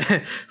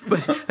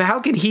 but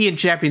how can he and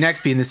Champion X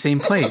be in the same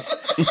place?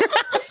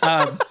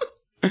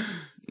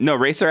 No,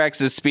 Racer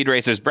X is Speed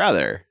Racer's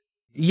brother.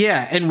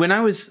 Yeah, and when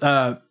I was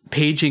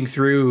paging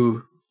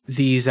through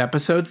these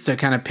episodes to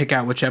kind of pick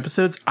out which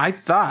episodes, I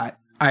thought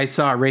I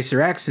saw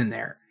Racer X in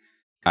there.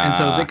 And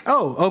so I was like,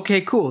 oh, okay,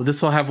 cool.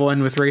 This will have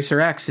one with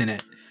Racer X in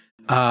it.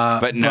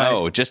 But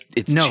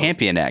it's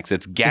Champion X.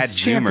 It's Gad It's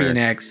Zoomer. Champion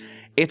X.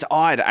 It's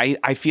odd.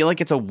 I feel like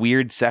it's a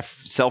weird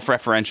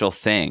self-referential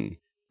thing.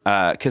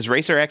 Because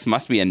Racer X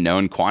must be a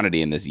known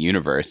quantity in this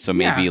universe. So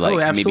maybe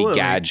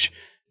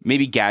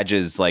maybe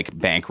Gadge's like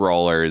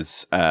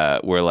bankrollers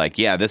were like,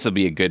 yeah, this will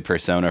be a good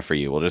persona for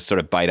you. We'll just sort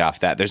of bite off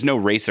that. There's no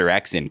Racer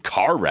X in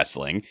car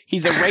wrestling.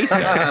 He's a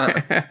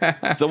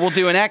racer. So we'll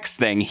do an X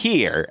thing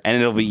here and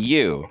it'll be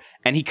you.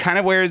 And he kind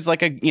of wears like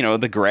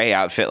the gray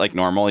outfit like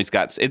normal.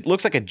 It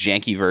looks like a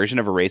janky version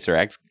of a Racer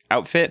X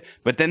outfit,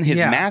 but then his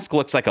mask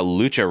looks like a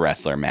lucha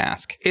wrestler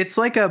mask. It's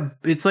like a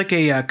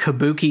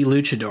kabuki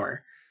luchador.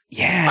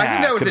 Yeah. I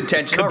think that was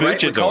intentional,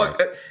 right?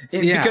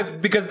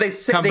 Because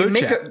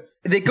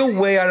they go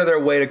way out of their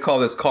way to call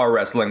this car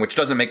wrestling, which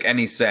doesn't make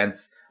any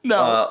sense.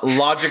 No.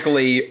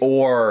 Logically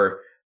or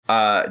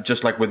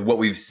just like with what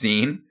we've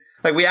seen.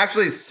 Like we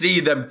actually see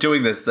them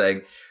doing this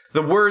thing.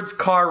 The words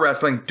car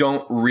wrestling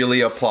don't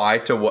really apply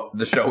to what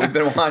the show we've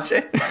been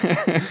watching.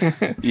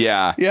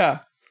 Yeah. Yeah.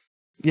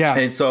 Yeah.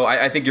 And so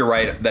I think you're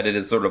right that it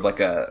is sort of like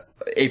a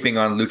aping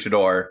on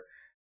luchador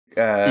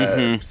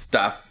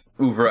stuff.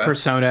 Oeuvre.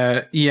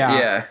 Persona.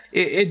 Yeah.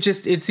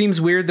 It seems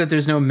weird that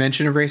there's no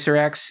mention of Racer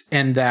X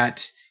and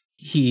that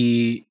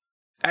he,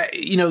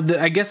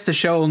 I guess the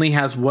show only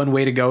has one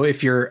way to go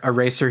if you're a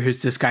racer who's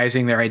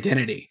disguising their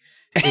identity,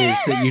 is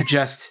that you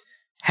just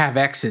have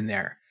X in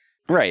there.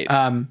 Right.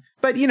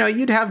 But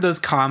you'd have those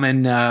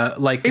common it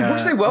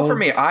works really well for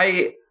me.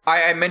 I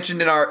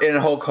mentioned in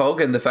Hulk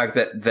Hogan the fact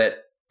that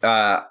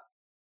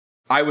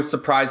I was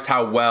surprised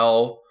how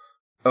well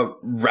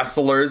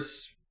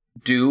wrestlers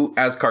do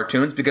as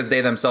cartoons because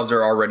they themselves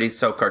are already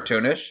so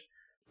cartoonish.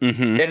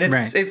 Mm-hmm.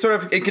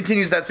 And it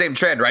continues that same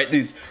trend, right?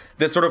 This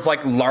sort of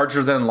like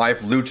larger than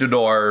life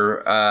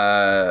luchador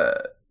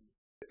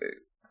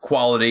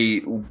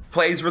quality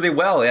plays really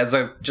well as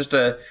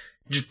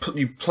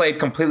you played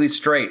completely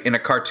straight in a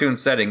cartoon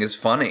setting is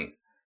funny.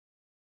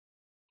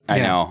 I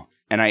know.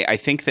 And I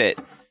think that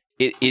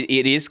it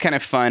is kind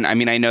of fun. I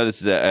mean, I know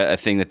this is a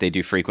thing that they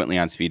do frequently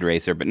on Speed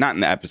Racer, but not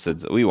in the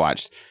episodes that we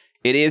watched.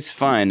 It is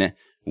fun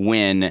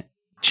when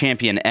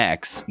Champion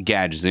X,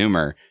 Gad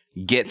Zoomer,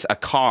 gets a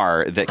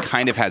car that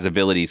kind of has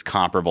abilities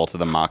comparable to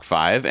the Mach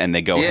 5 and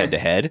they go head to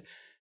head.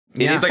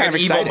 It's like an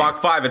evil Mach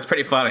 5. It's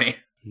pretty funny.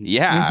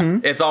 Yeah.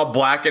 Mm-hmm. It's all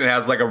black and it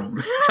has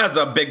has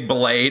a big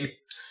blade.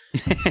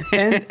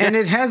 and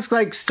it has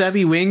like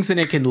stubby wings and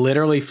it can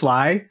literally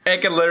fly.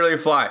 It can literally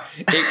fly.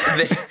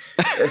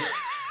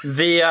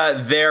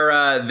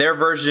 Their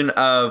version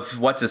of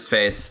what's his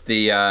face,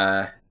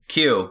 the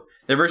Q.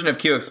 Their version of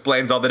Q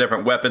explains all the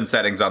different weapon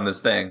settings on this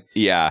thing.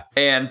 Yeah.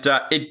 And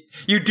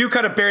you do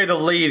kind of bury the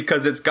lead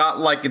because it's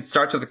got it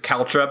starts with the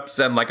caltrops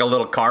and like a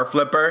little car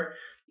flipper.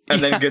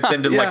 And then gets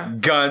into like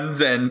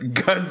guns and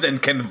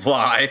can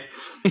fly.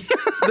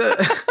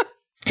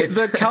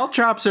 The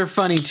caltrops are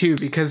funny too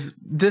because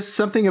there's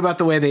something about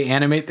the way they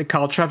animate the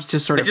caltrops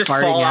just sort of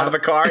fall out of the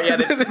car. Yeah,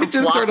 they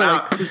just sort of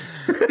out.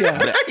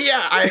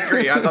 Yeah, I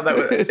agree. I thought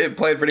it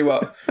played pretty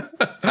well.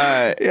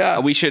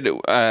 We should.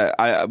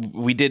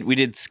 We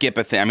did skip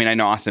a thing. I mean, I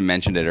know Austin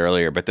mentioned it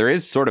earlier, but there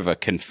is sort of a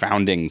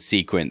confounding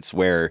sequence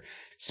where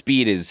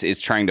Speed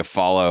is trying to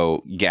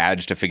follow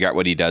Gadge to figure out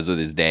what he does with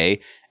his day,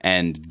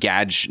 and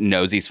Gadge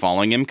knows he's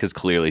following him because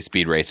clearly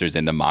Speed Racer's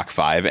in the Mach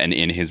 5 and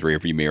in his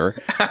rearview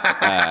mirror.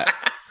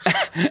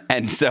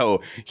 And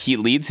so he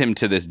leads him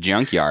to this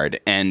junkyard,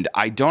 and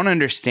I don't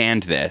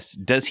understand this.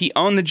 Does he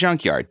own the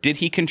junkyard? Did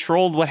he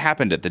control what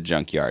happened at the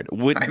junkyard?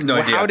 I have no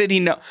idea. How did he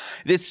know?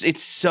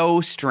 It's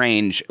so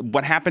strange.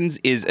 What happens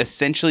is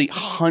essentially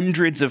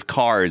hundreds of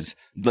cars,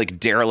 like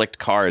derelict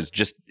cars,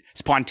 just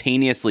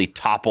spontaneously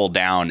topple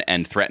down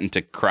and threaten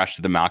to crush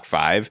the Mach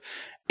 5,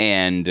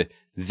 and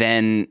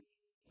then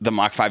the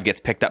Mach 5 gets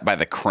picked up by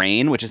the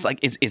crane, which is like,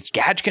 is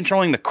Gadge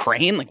controlling the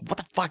crane? Like, what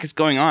the fuck is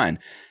going on?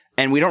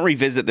 And we don't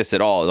revisit this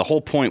at all. The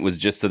whole point was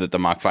just so that the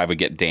Mach 5 would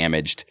get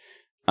damaged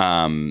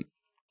and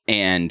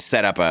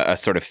set up a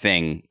sort of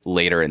thing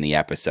later in the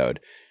episode.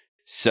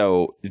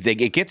 So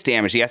it gets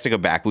damaged. He has to go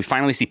back. We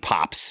finally see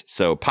Pops.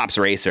 So Pops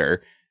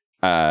Racer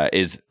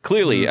is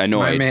clearly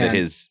annoyed that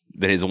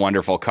his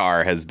wonderful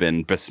car has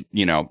been,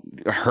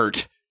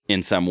 hurt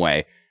in some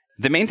way.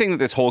 The main thing that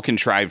this whole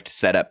contrived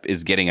setup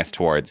is getting us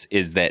towards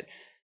is that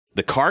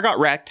the car got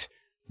wrecked.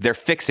 They're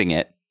fixing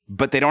it.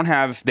 But they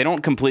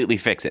don't completely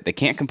fix it. They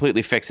can't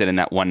completely fix it in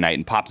that one night.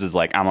 And Pops is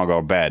like, I'm going to go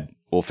to bed.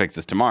 We'll fix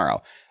this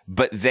tomorrow.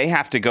 but they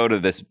have to go to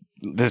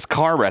this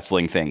car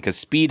wrestling thing because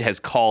Speed has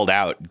called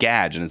out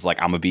Gadge and is like,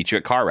 I'm gonna beat you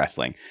at car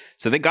wrestling.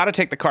 So they got to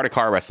take the car to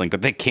car wrestling,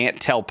 but they can't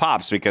tell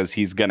Pops because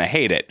he's gonna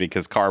hate it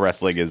because car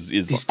wrestling is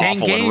these dang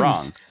awful games. and wrong.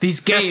 These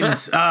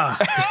games, are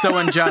so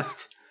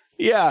unjust.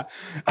 Yeah.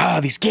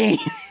 These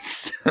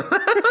games.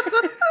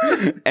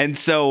 And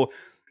so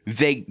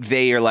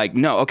they are like,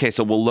 no, okay,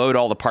 so we'll load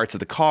all the parts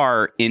of the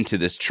car into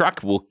this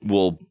truck.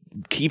 We'll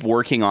keep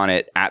working on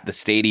it at the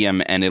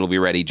stadium and it'll be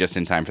ready just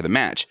in time for the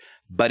match.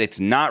 But it's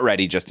not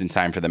ready just in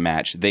time for the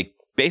match. They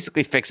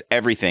basically fix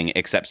everything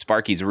except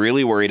Sparky's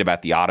really worried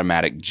about the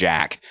automatic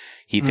jack.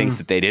 He thinks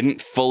that they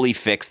didn't fully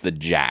fix the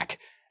jack.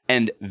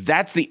 And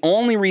that's the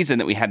only reason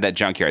that we had that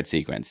junkyard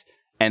sequence.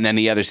 And then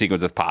the other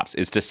sequence with Pops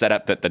is to set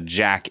up that the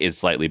jack is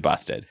slightly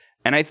busted.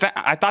 And I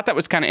thought that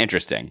was kind of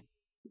interesting.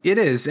 It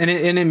is, and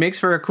it makes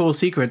for a cool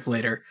sequence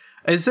later.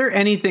 Is there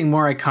anything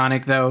more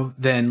iconic, though,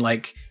 than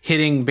like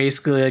hitting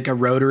basically like a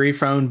rotary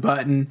phone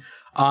button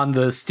on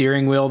the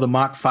steering wheel, the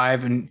Mach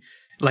 5, and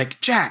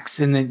like jacks,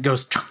 and then it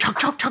goes chuck, chuck,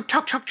 chuck, chuck,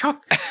 chuck, chuck,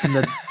 chuck, and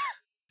the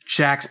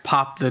jacks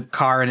pop the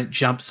car and it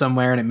jumps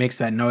somewhere and it makes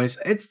that noise.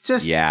 It's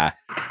just... Yeah.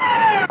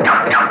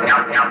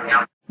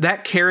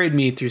 That carried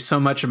me through so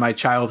much of my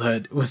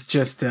childhood. Was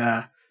just...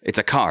 It's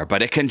a car,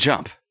 but it can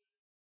jump.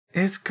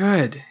 It's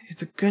good.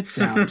 It's a good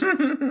sound.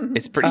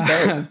 It's pretty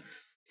dope.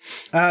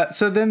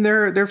 So then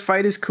their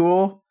fight is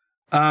cool.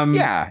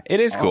 Yeah, it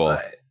is cool.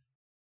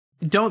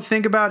 Don't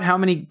think about how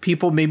many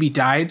people maybe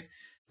died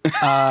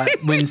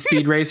when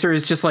Speed Racer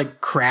is just like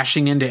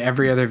crashing into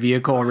every other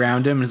vehicle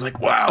around him. And it's like,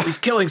 wow, he's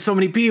killing so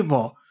many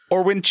people.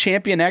 Or when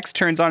Champion X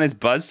turns on his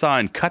buzzsaw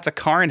and cuts a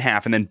car in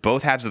half and then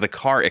both halves of the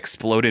car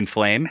explode in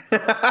flame.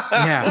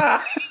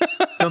 Yeah.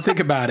 Don't think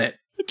about it.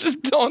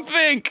 Just don't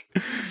think.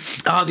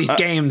 Oh, these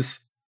games.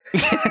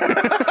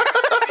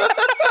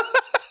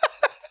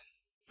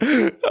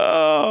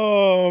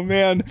 Oh,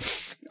 man.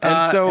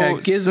 And so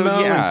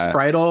Gizmo and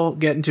Spritle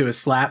get into a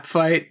slap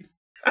fight.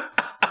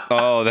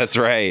 Oh, that's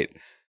right.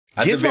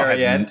 At the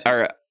very end.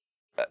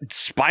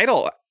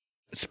 Spritle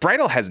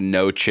has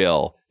no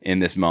chill in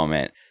this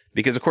moment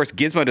because, of course,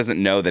 Gizmo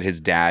doesn't know that his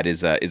dad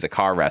is a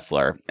car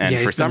wrestler,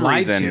 and for some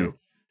reason,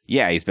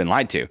 he's been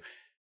lied to.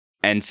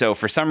 And so,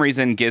 for some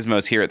reason,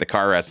 Gizmo's here at the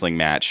car wrestling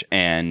match,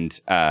 and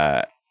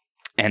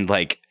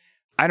like,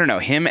 I don't know,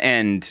 him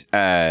and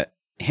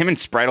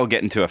Spritle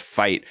get into a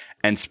fight,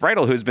 and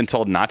Spritle, who's been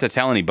told not to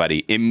tell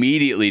anybody,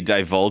 immediately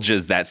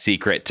divulges that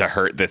secret to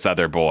hurt this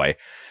other boy,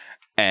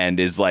 and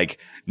is like,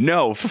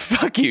 no,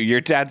 fuck you. Your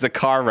dad's a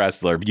car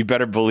wrestler. You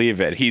better believe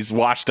it. He's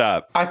washed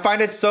up. I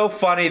find it so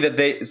funny that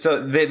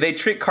they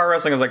treat car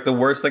wrestling as like the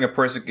worst thing a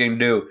person can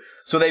do.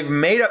 So they've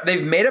made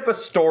up a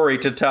story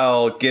to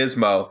tell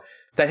Gizmo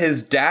that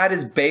his dad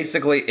is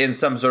basically in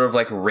some sort of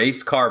like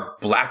race car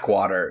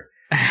Blackwater.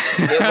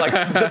 Like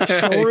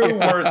the true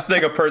worst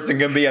thing a person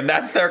can be, and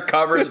that's their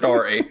cover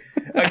story.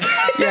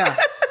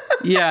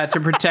 Yeah, to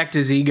protect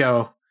his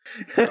ego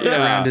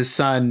around his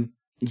son.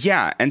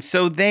 Yeah, and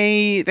so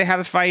they have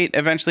a fight.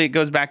 Eventually, it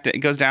goes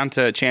down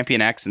to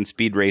Champion X and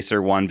Speed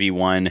Racer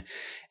 1v1,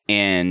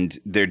 and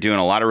they're doing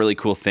a lot of really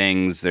cool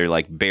things. They're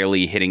like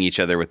barely hitting each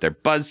other with their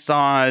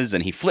buzzsaws,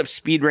 and he flips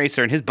Speed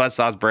Racer, and his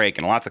buzzsaws break,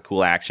 and lots of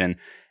cool action.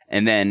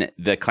 And then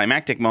the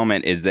climactic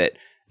moment is that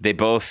they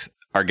both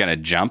are going to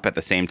jump at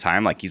the same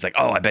time. Like he's like,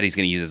 oh, I bet he's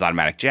going to use his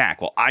automatic jack.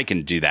 Well, I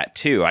can do that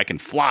too. I can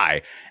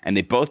fly. And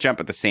they both jump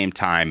at the same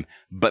time.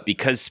 But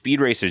because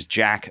Speed Racer's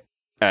jack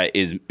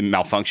is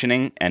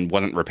malfunctioning and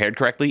wasn't repaired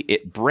correctly,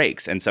 it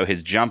breaks. And so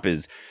his jump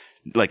is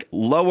like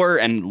lower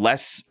and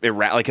less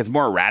like it's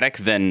more erratic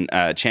than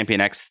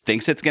Champion X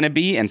thinks it's going to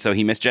be. And so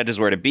he misjudges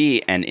where to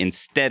be. And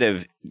instead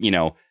of,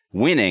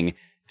 winning,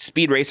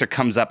 Speed Racer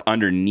comes up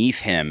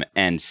underneath him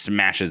and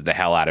smashes the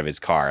hell out of his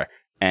car.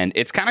 And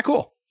it's kind of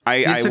cool.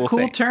 It's a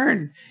cool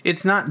turn.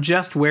 It's not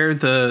just where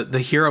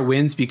the hero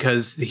wins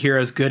because the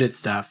hero's good at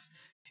stuff.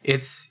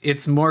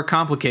 It's more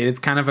complicated. It's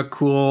kind of a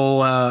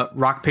cool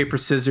rock, paper,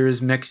 scissors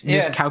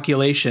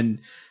miscalculation.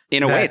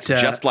 In a way, it's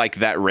just like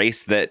that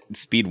race that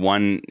Speed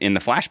won in the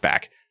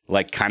flashback.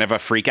 Like kind of a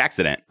freak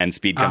accident, and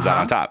Speed comes out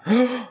on top.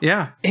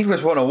 Yeah.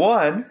 English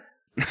 101.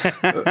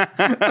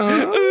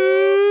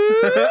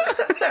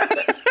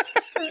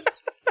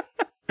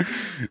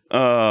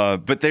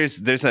 But there's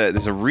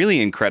a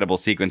really incredible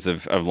sequence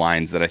of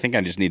lines that I think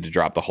I just need to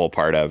drop the whole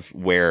part of,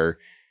 where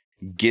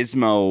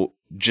Gizmo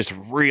just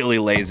really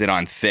lays it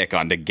on thick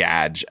onto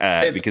Gadge.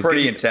 It's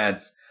pretty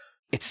intense.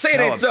 It's Say it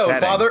ain't so,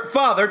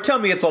 Father, tell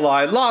me it's a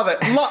lie. Father.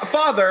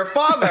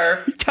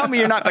 Tell me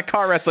you're not the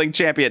car wrestling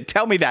champion.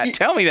 Tell me that.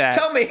 Tell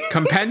me.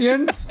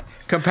 Companions.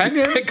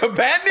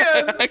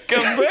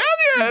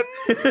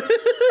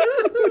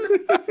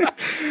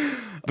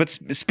 But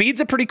Speed's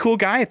a pretty cool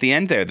guy at the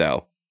end there,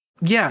 though.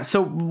 Yeah.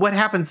 So what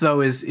happens though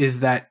is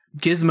that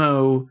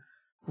Gizmo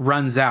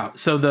runs out.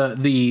 So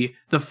the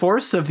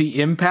force of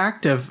the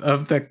impact of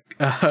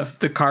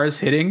the cars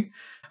hitting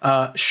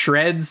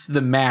shreds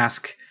the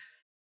mask.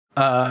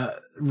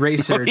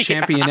 Racer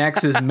Champion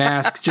X's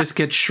mask just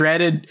gets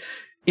shredded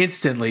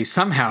instantly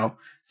somehow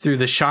through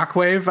the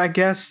shockwave, I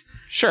guess.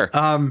 Sure.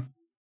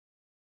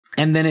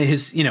 And then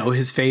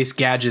his face,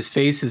 Gadge's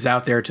face is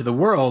out there to the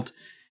world.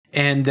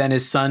 And then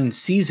his son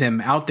sees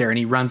him out there and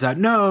he runs out.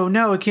 No,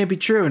 it can't be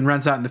true. And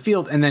runs out in the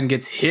field and then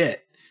gets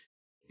hit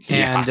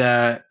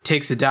and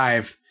takes a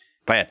dive.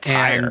 By a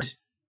tire.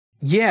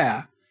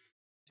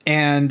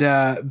 And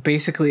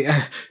basically,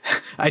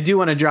 I do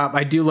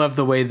love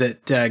the way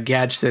that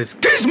Gadge says,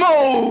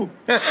 Gizmo!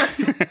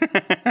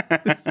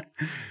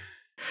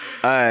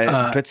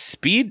 But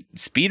Speed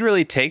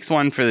really takes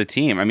one for the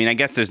team. I mean, I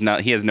guess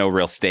he has no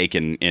real stake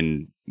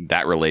in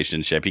that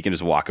relationship. He can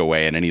just walk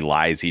away, and any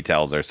lies he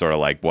tells are sort of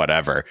like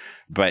whatever.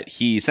 But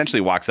he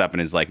essentially walks up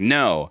and is like,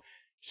 "No,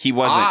 he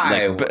wasn't."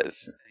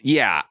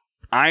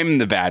 I'm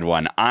the bad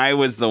one. I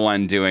was the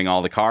one doing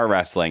all the car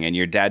wrestling, and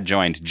your dad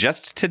joined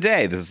just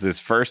today. This is his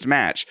first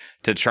match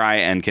to try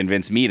and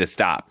convince me to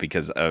stop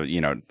because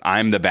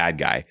I'm the bad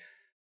guy.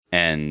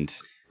 And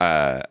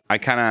I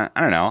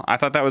don't know. I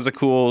thought that was a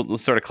cool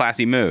sort of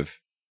classy move.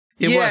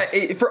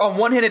 On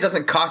one hand, it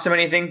doesn't cost him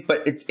anything,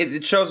 but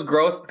it shows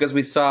growth because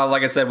we saw,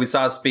 like I said,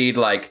 Speed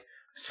like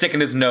sticking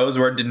his nose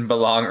where it didn't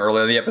belong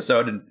earlier in the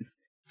episode and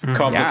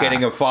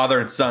complicating a father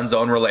and son's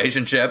own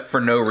relationship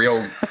for no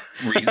real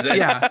reason.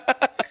 Yeah.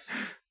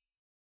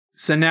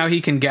 So now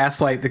he can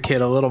gaslight the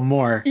kid a little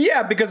more.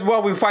 Yeah, because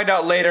we find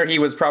out later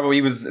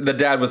the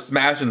dad was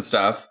smashing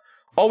stuff.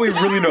 All we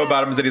really know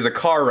about him is that he's a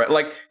car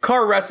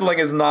wrestling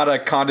is not a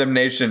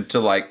condemnation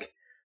to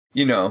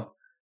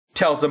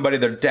tell somebody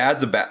their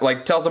dad's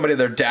tell somebody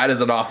their dad is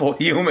an awful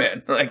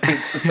human. Like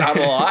it's out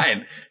of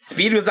line.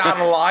 Speed was out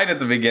of line at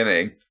the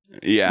beginning.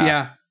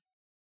 Yeah.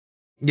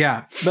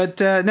 But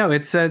no,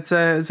 it's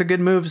a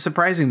good move,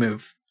 surprising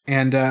move,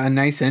 and a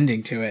nice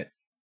ending to it.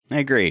 I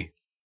agree.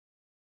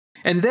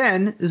 And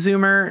then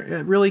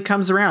Zoomer really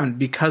comes around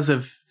because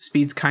of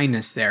Speed's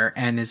kindness there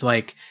and is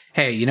like,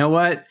 hey, you know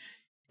what?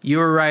 You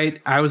were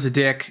right. I was a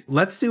dick.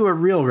 Let's do a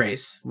real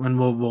race when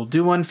we'll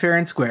do one fair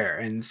and square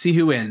and see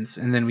who wins.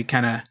 And then we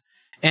kind of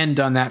end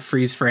on that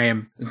freeze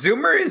frame.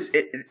 Zoomer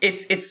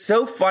it's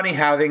so funny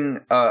having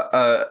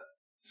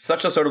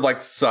such a sort of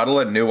like subtle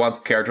and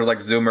nuanced character like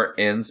Zoomer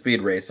in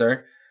Speed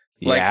Racer.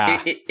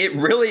 Like it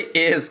really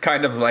is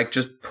kind of like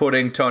just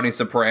putting Tony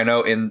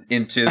Soprano into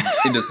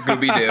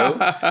Scooby-Doo.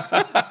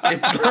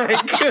 It's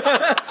like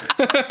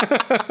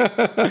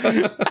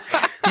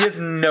he has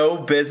no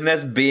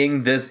business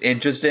being this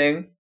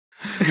interesting.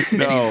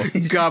 No.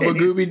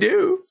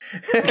 Gabba-Gooby-Doo.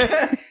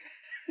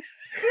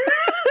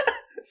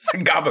 It's a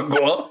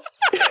gabagool.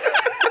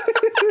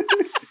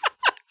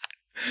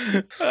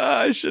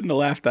 I shouldn't have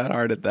laughed that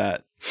hard at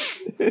that.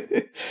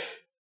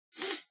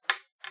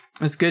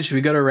 That's good. Should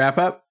we go to wrap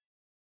up?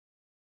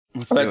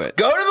 Let's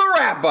go to the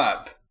wrap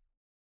up.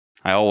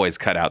 I always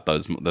cut out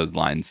those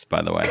lines,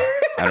 by the way.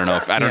 I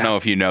don't know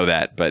if you know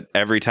that, but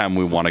every time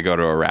we want to go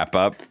to a wrap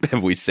up,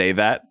 we say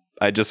that.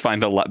 I just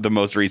find the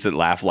most recent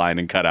laugh line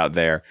and cut out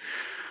there.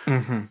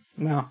 Mm-hmm.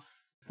 No,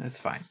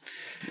 that's fine.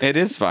 It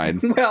is fine.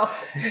 Well,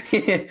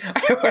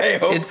 I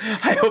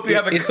hope you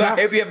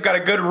have got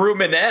a good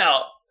room in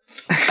hell.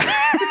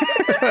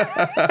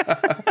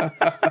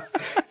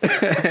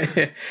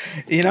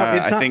 It's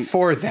not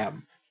for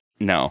them.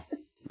 No.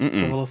 It's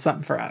a little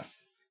something for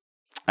us.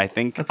 I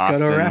think Let's Austin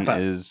go to a wrap up.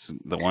 is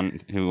the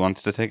one who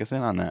wants to take us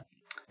in on that.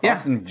 Yeah.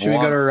 Austin Should we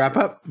go to a wrap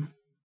up?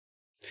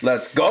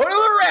 Let's go to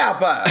the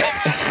wrap up.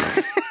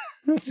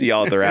 See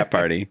y'all at the wrap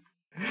party.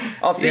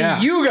 I'll see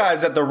you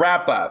guys at the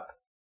wrap up.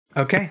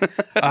 Okay.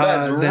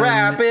 Let's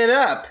wrap it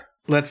up.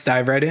 Let's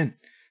dive right in.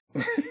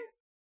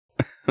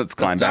 Let's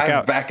climb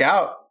back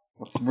out.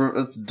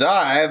 Let's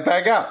dive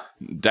back out.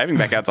 Diving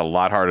back out's a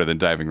lot harder than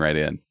diving right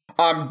in.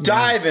 I'm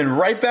diving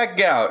right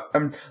back out.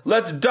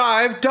 Let's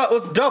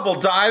double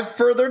dive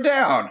further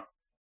down.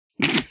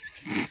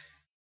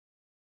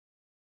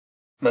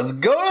 Let's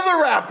go to the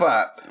wrap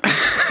up.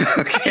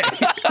 Okay.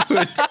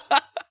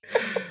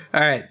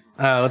 All right.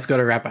 Let's go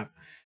to wrap up.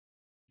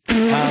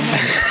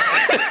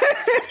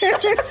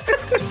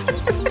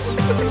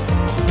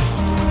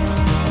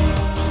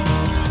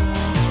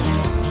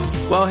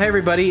 Well, hey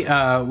everybody.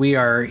 We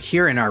are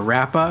here in our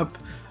wrap up.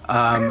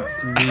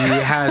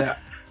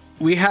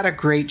 We had a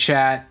great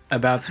chat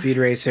about Speed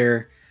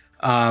Racer,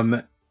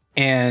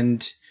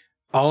 and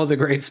all of the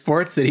great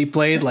sports that he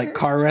played, like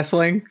car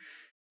wrestling,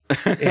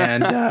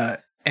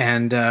 and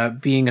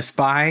being a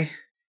spy.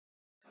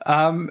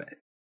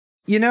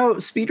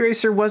 Speed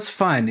Racer was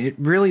fun. It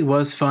really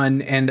was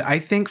fun, and I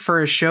think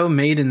for a show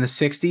made in the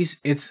 '60s,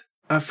 it's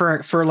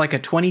for like a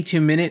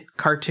 22-minute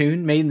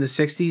cartoon made in the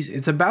 '60s,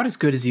 it's about as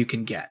good as you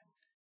can get.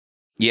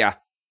 Yeah,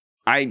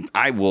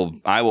 I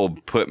will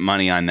put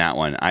money on that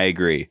one. I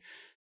agree.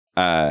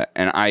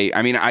 And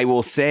I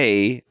will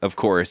say, of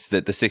course,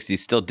 that the 60s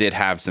still did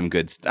have some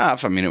good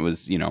stuff. I mean, it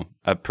was,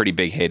 a pretty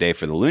big heyday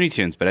for the Looney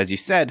Tunes. But as you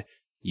said,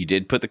 you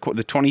did put the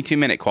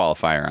 22-minute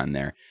qualifier on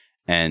there.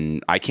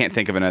 And I can't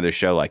think of another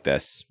show like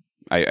this.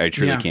 I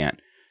truly can't.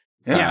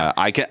 Yeah.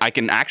 I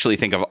can actually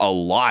think of a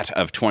lot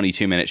of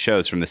 22-minute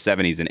shows from the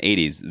 70s and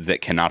 80s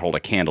that cannot hold a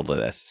candle to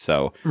this.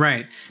 So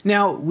right.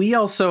 Now,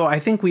 I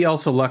think we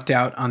also lucked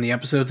out on the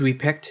episodes we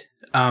picked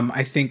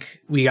I think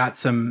we got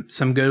some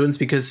good ones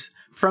because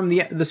from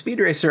the Speed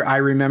Racer, I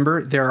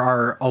remember there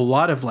are a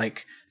lot of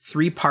like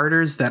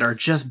 3-parters that are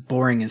just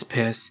boring as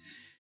piss,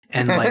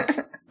 and like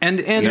and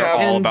they're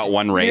all about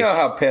one race. You know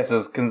how piss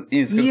is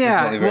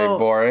consistently very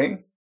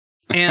boring.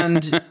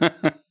 And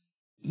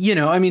you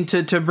know, I mean,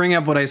 to bring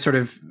up what I sort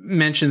of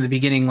mentioned at the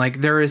beginning, like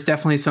there is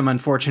definitely some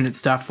unfortunate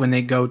stuff when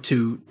they go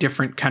to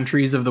different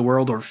countries of the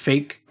world or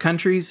fake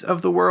countries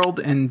of the world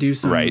and do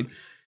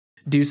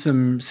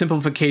some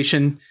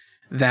simplification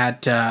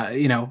that,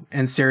 you know,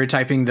 and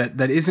stereotyping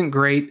that isn't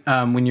great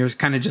when you're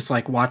kind of just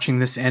like watching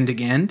this end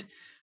to end.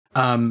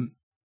 So,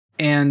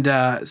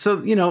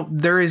 you know,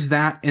 there is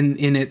that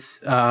in its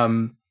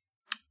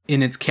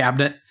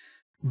cabinet,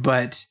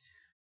 but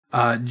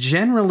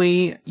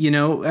generally, you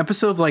know,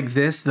 episodes like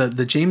this,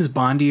 the James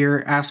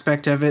Bondier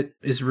aspect of it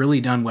is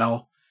really done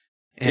well.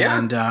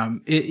 And,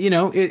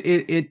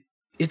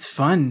 it's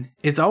fun.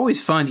 It's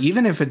always fun.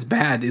 Even if it's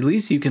bad, at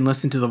least you can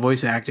listen to the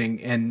voice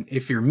acting. And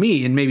if you're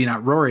me and maybe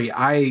not Rory,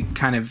 I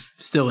kind of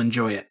still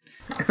enjoy it.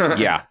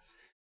 Yeah.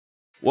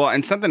 Well,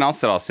 and something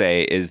else that I'll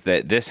say is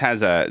that this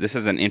has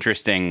an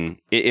interesting,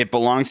 it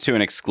belongs to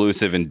an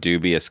exclusive and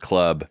dubious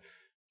club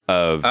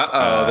of,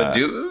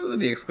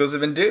 the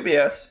exclusive and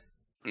dubious.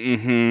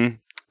 Mm-hmm.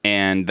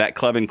 And that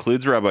club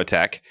includes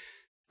Robotech.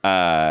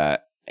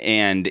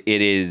 And it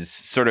is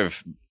sort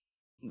of,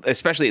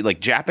 especially like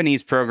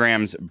Japanese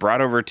programs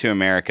brought over to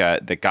America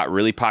that got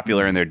really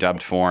popular in their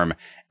dubbed form,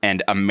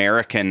 and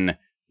American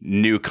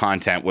new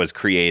content was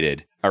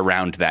created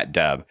around that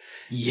dub.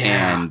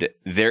 Yeah. And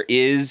there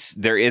is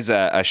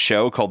a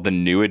show called The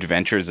New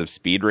Adventures of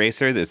Speed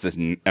Racer. There's this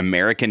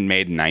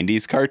American-made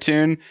 90s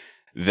cartoon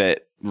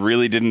that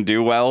really didn't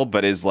do well,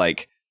 but is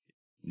like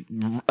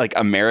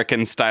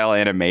American style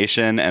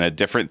animation and a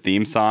different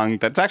theme song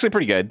that's actually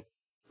pretty good.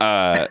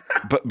 But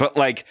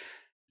like,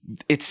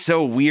 it's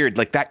so weird.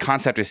 Like, that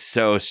concept is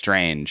so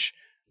strange.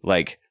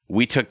 Like,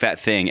 we took that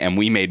thing and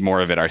we made more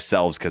of it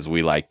ourselves because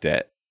we liked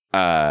it.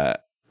 I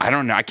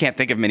don't know. I can't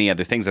think of many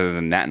other things other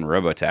than that in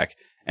Robotech.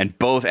 And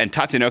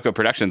Tatsunoko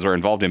Productions were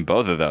involved in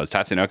both of those.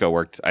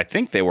 Tatsunoko I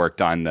think they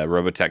worked on the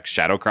Robotech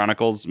Shadow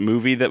Chronicles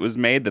movie that was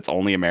made that's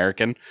only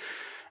American.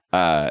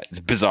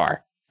 It's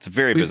bizarre. It's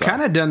very bizarre. We've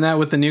kind of done that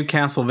with the new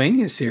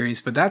Castlevania series,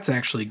 but that's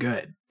actually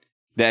good.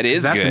 That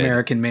is good. That's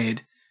American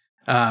made.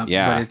 But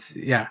it's,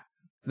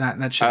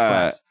 that show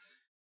slaps.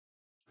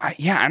 I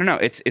don't know.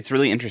 It's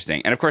really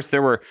interesting. And of course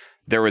there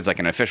was like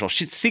an official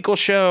sequel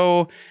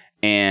show,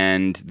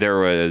 and there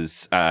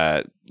was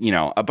a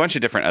bunch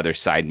of different other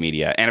side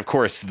media. And of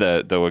course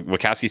the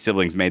Wachowski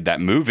siblings made that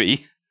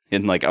movie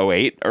in like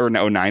 2008 or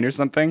 2009 or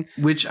something,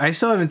 which I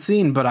still haven't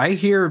seen, but I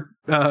hear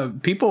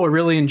people are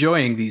really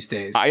enjoying these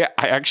days. I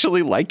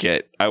actually like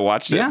it. I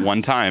watched it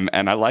one time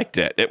and I liked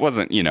it. It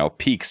wasn't,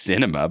 peak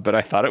cinema, but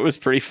I thought it was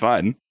pretty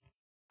fun.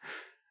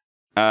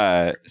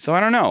 So I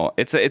don't know.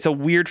 It's a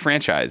weird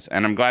franchise,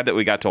 and I'm glad that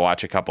we got to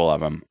watch a couple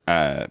of them.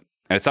 And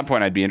at some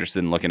point I'd be interested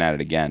in looking at it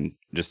again,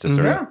 just to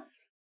sort of.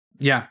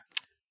 Yeah.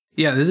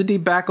 There's a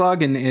deep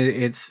backlog, and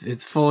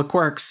it's full of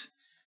quirks.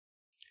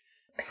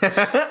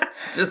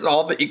 Just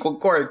all the equal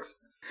quirks.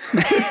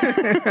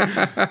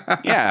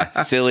 Yeah,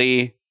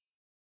 silly,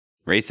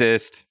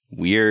 racist,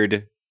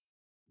 weird.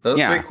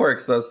 Those 3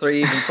 quirks. Those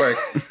 3 even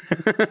quirks.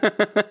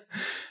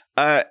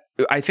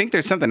 I think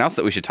there's something else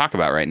that we should talk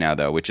about right now,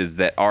 though, which is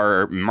that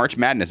our March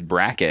Madness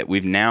bracket,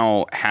 we've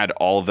now had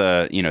all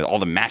the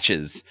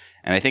matches,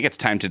 and I think it's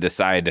time to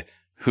decide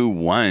who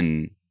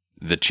won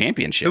the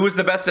championship. Who was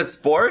the best at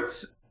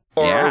sports?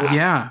 Or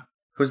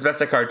who's the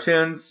best at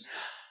cartoons?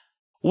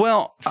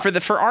 Well,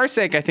 for our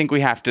sake, I think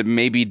we have to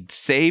maybe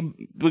say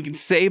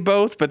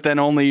both, but then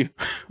only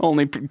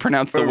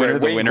pronounce the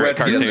winner at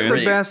cartoons.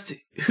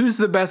 Who's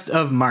the best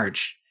of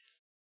March?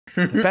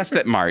 Best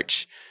at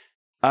March.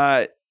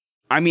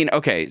 I mean,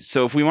 okay,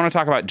 so if we want to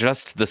talk about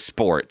just the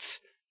sports,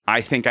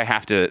 I think I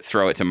have to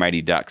throw it to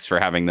Mighty Ducks for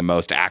having the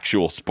most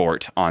actual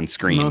sport on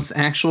screen. Most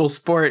actual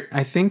sport?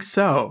 I think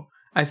so.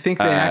 I think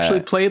they actually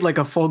played like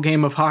a full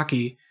game of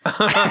hockey.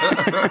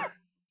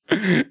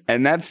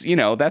 And that's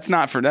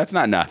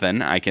not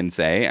nothing, I can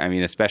say. I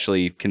mean,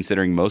 especially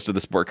considering most of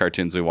the sport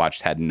cartoons we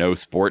watched had no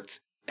sports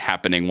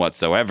happening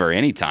whatsoever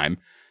anytime.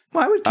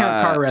 Well, I would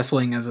count car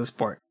wrestling as a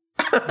sport.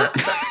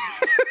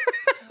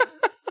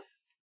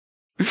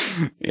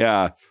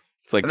 Yeah,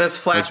 it's like, and there's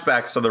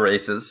flashbacks to the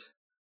races.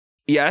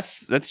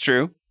 Yes, that's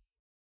true.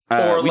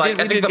 Or I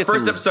think the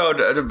first episode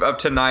of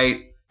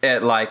tonight,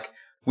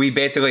 we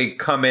basically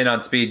come in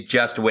on Speed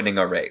just winning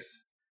a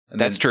race.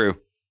 That's true.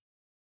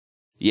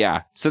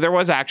 Yeah, so there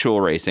was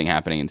actual racing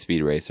happening in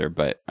Speed Racer,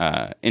 but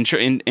in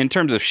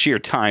terms of sheer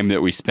time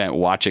that we spent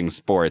watching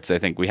sports, I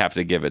think we have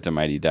to give it to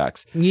Mighty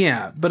Ducks.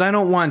 Yeah, but I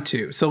don't want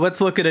to. So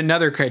let's look at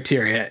another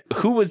criteria.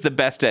 Who was the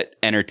best at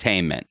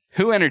entertainment?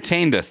 Who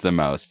entertained us the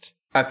most?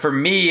 For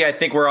me, I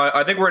think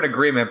we're in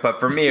agreement, but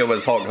for me, it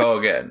was Hulk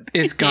Hogan.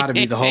 It's got to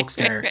be the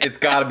Hulkster. It's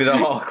got to be the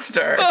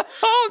Hulkster.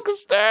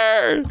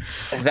 Hulkster.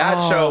 That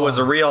show was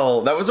a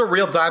real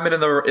diamond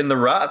in the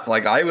rough.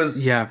 Like I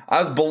was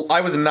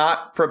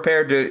not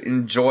prepared to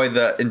enjoy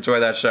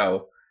that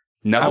show.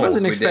 No, I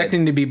wasn't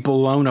expecting to be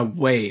blown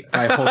away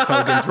by Hulk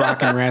Hogan's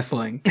rock and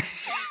wrestling.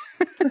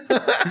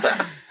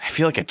 I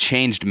feel like a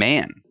changed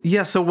man.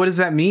 Yeah. So what does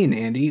that mean,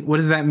 Andy? What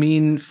does that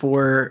mean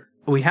for?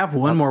 We have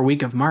one more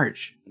week of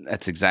March.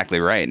 That's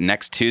exactly right.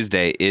 Next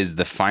Tuesday is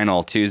the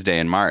final Tuesday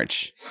in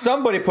March.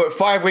 Somebody put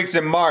 5 weeks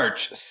in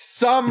March.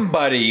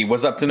 Somebody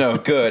was up to no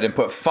good and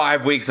put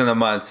 5 weeks in the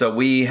month. So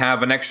we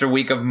have an extra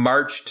week of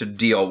March to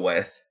deal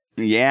with.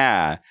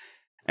 Yeah.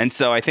 And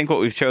so I think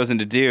what we've chosen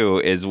to do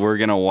is we're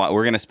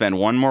gonna spend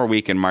one more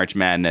week in March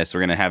Madness.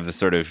 We're gonna have the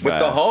sort of with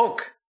the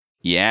Hulk.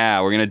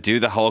 Yeah, we're gonna do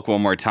the Hulk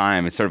one more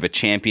time. It's sort of a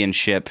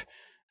championship.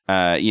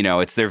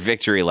 It's their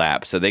victory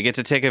lap. So they get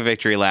to take a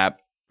victory lap.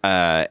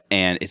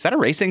 And is that a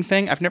racing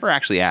thing? I've never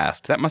actually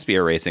asked. That must be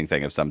a racing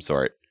thing of some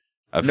sort.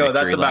 No,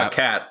 that's about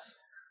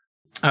cats.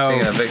 Oh,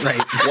 right.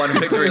 One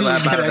victory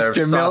lap out of their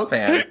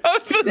saucepan.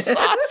 Of the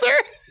saucer.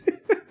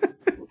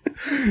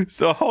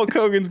 So Hulk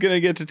Hogan's going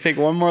to get to take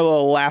one more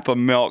little lap of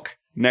milk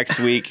next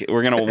week.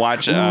 We're going to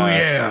watch. Oh,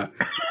 yeah.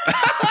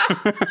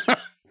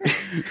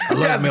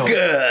 That's milk.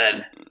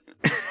 Good.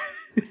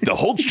 The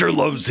Hulkster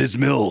loves his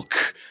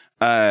milk.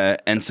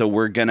 And so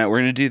we're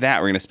gonna do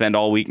that. We're gonna spend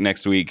all week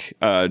next week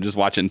just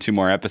watching 2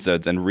 more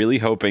episodes and really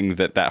hoping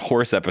that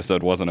horse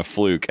episode wasn't a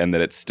fluke and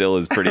that it still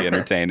is pretty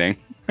entertaining.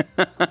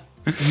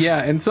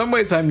 Yeah, in some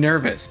ways I'm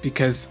nervous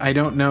because I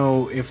don't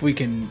know if we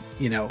can,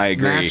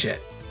 match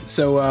it.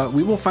 So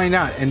we will find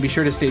out, and be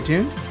sure to stay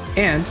tuned,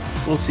 and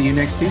we'll see you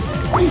next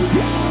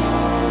Tuesday.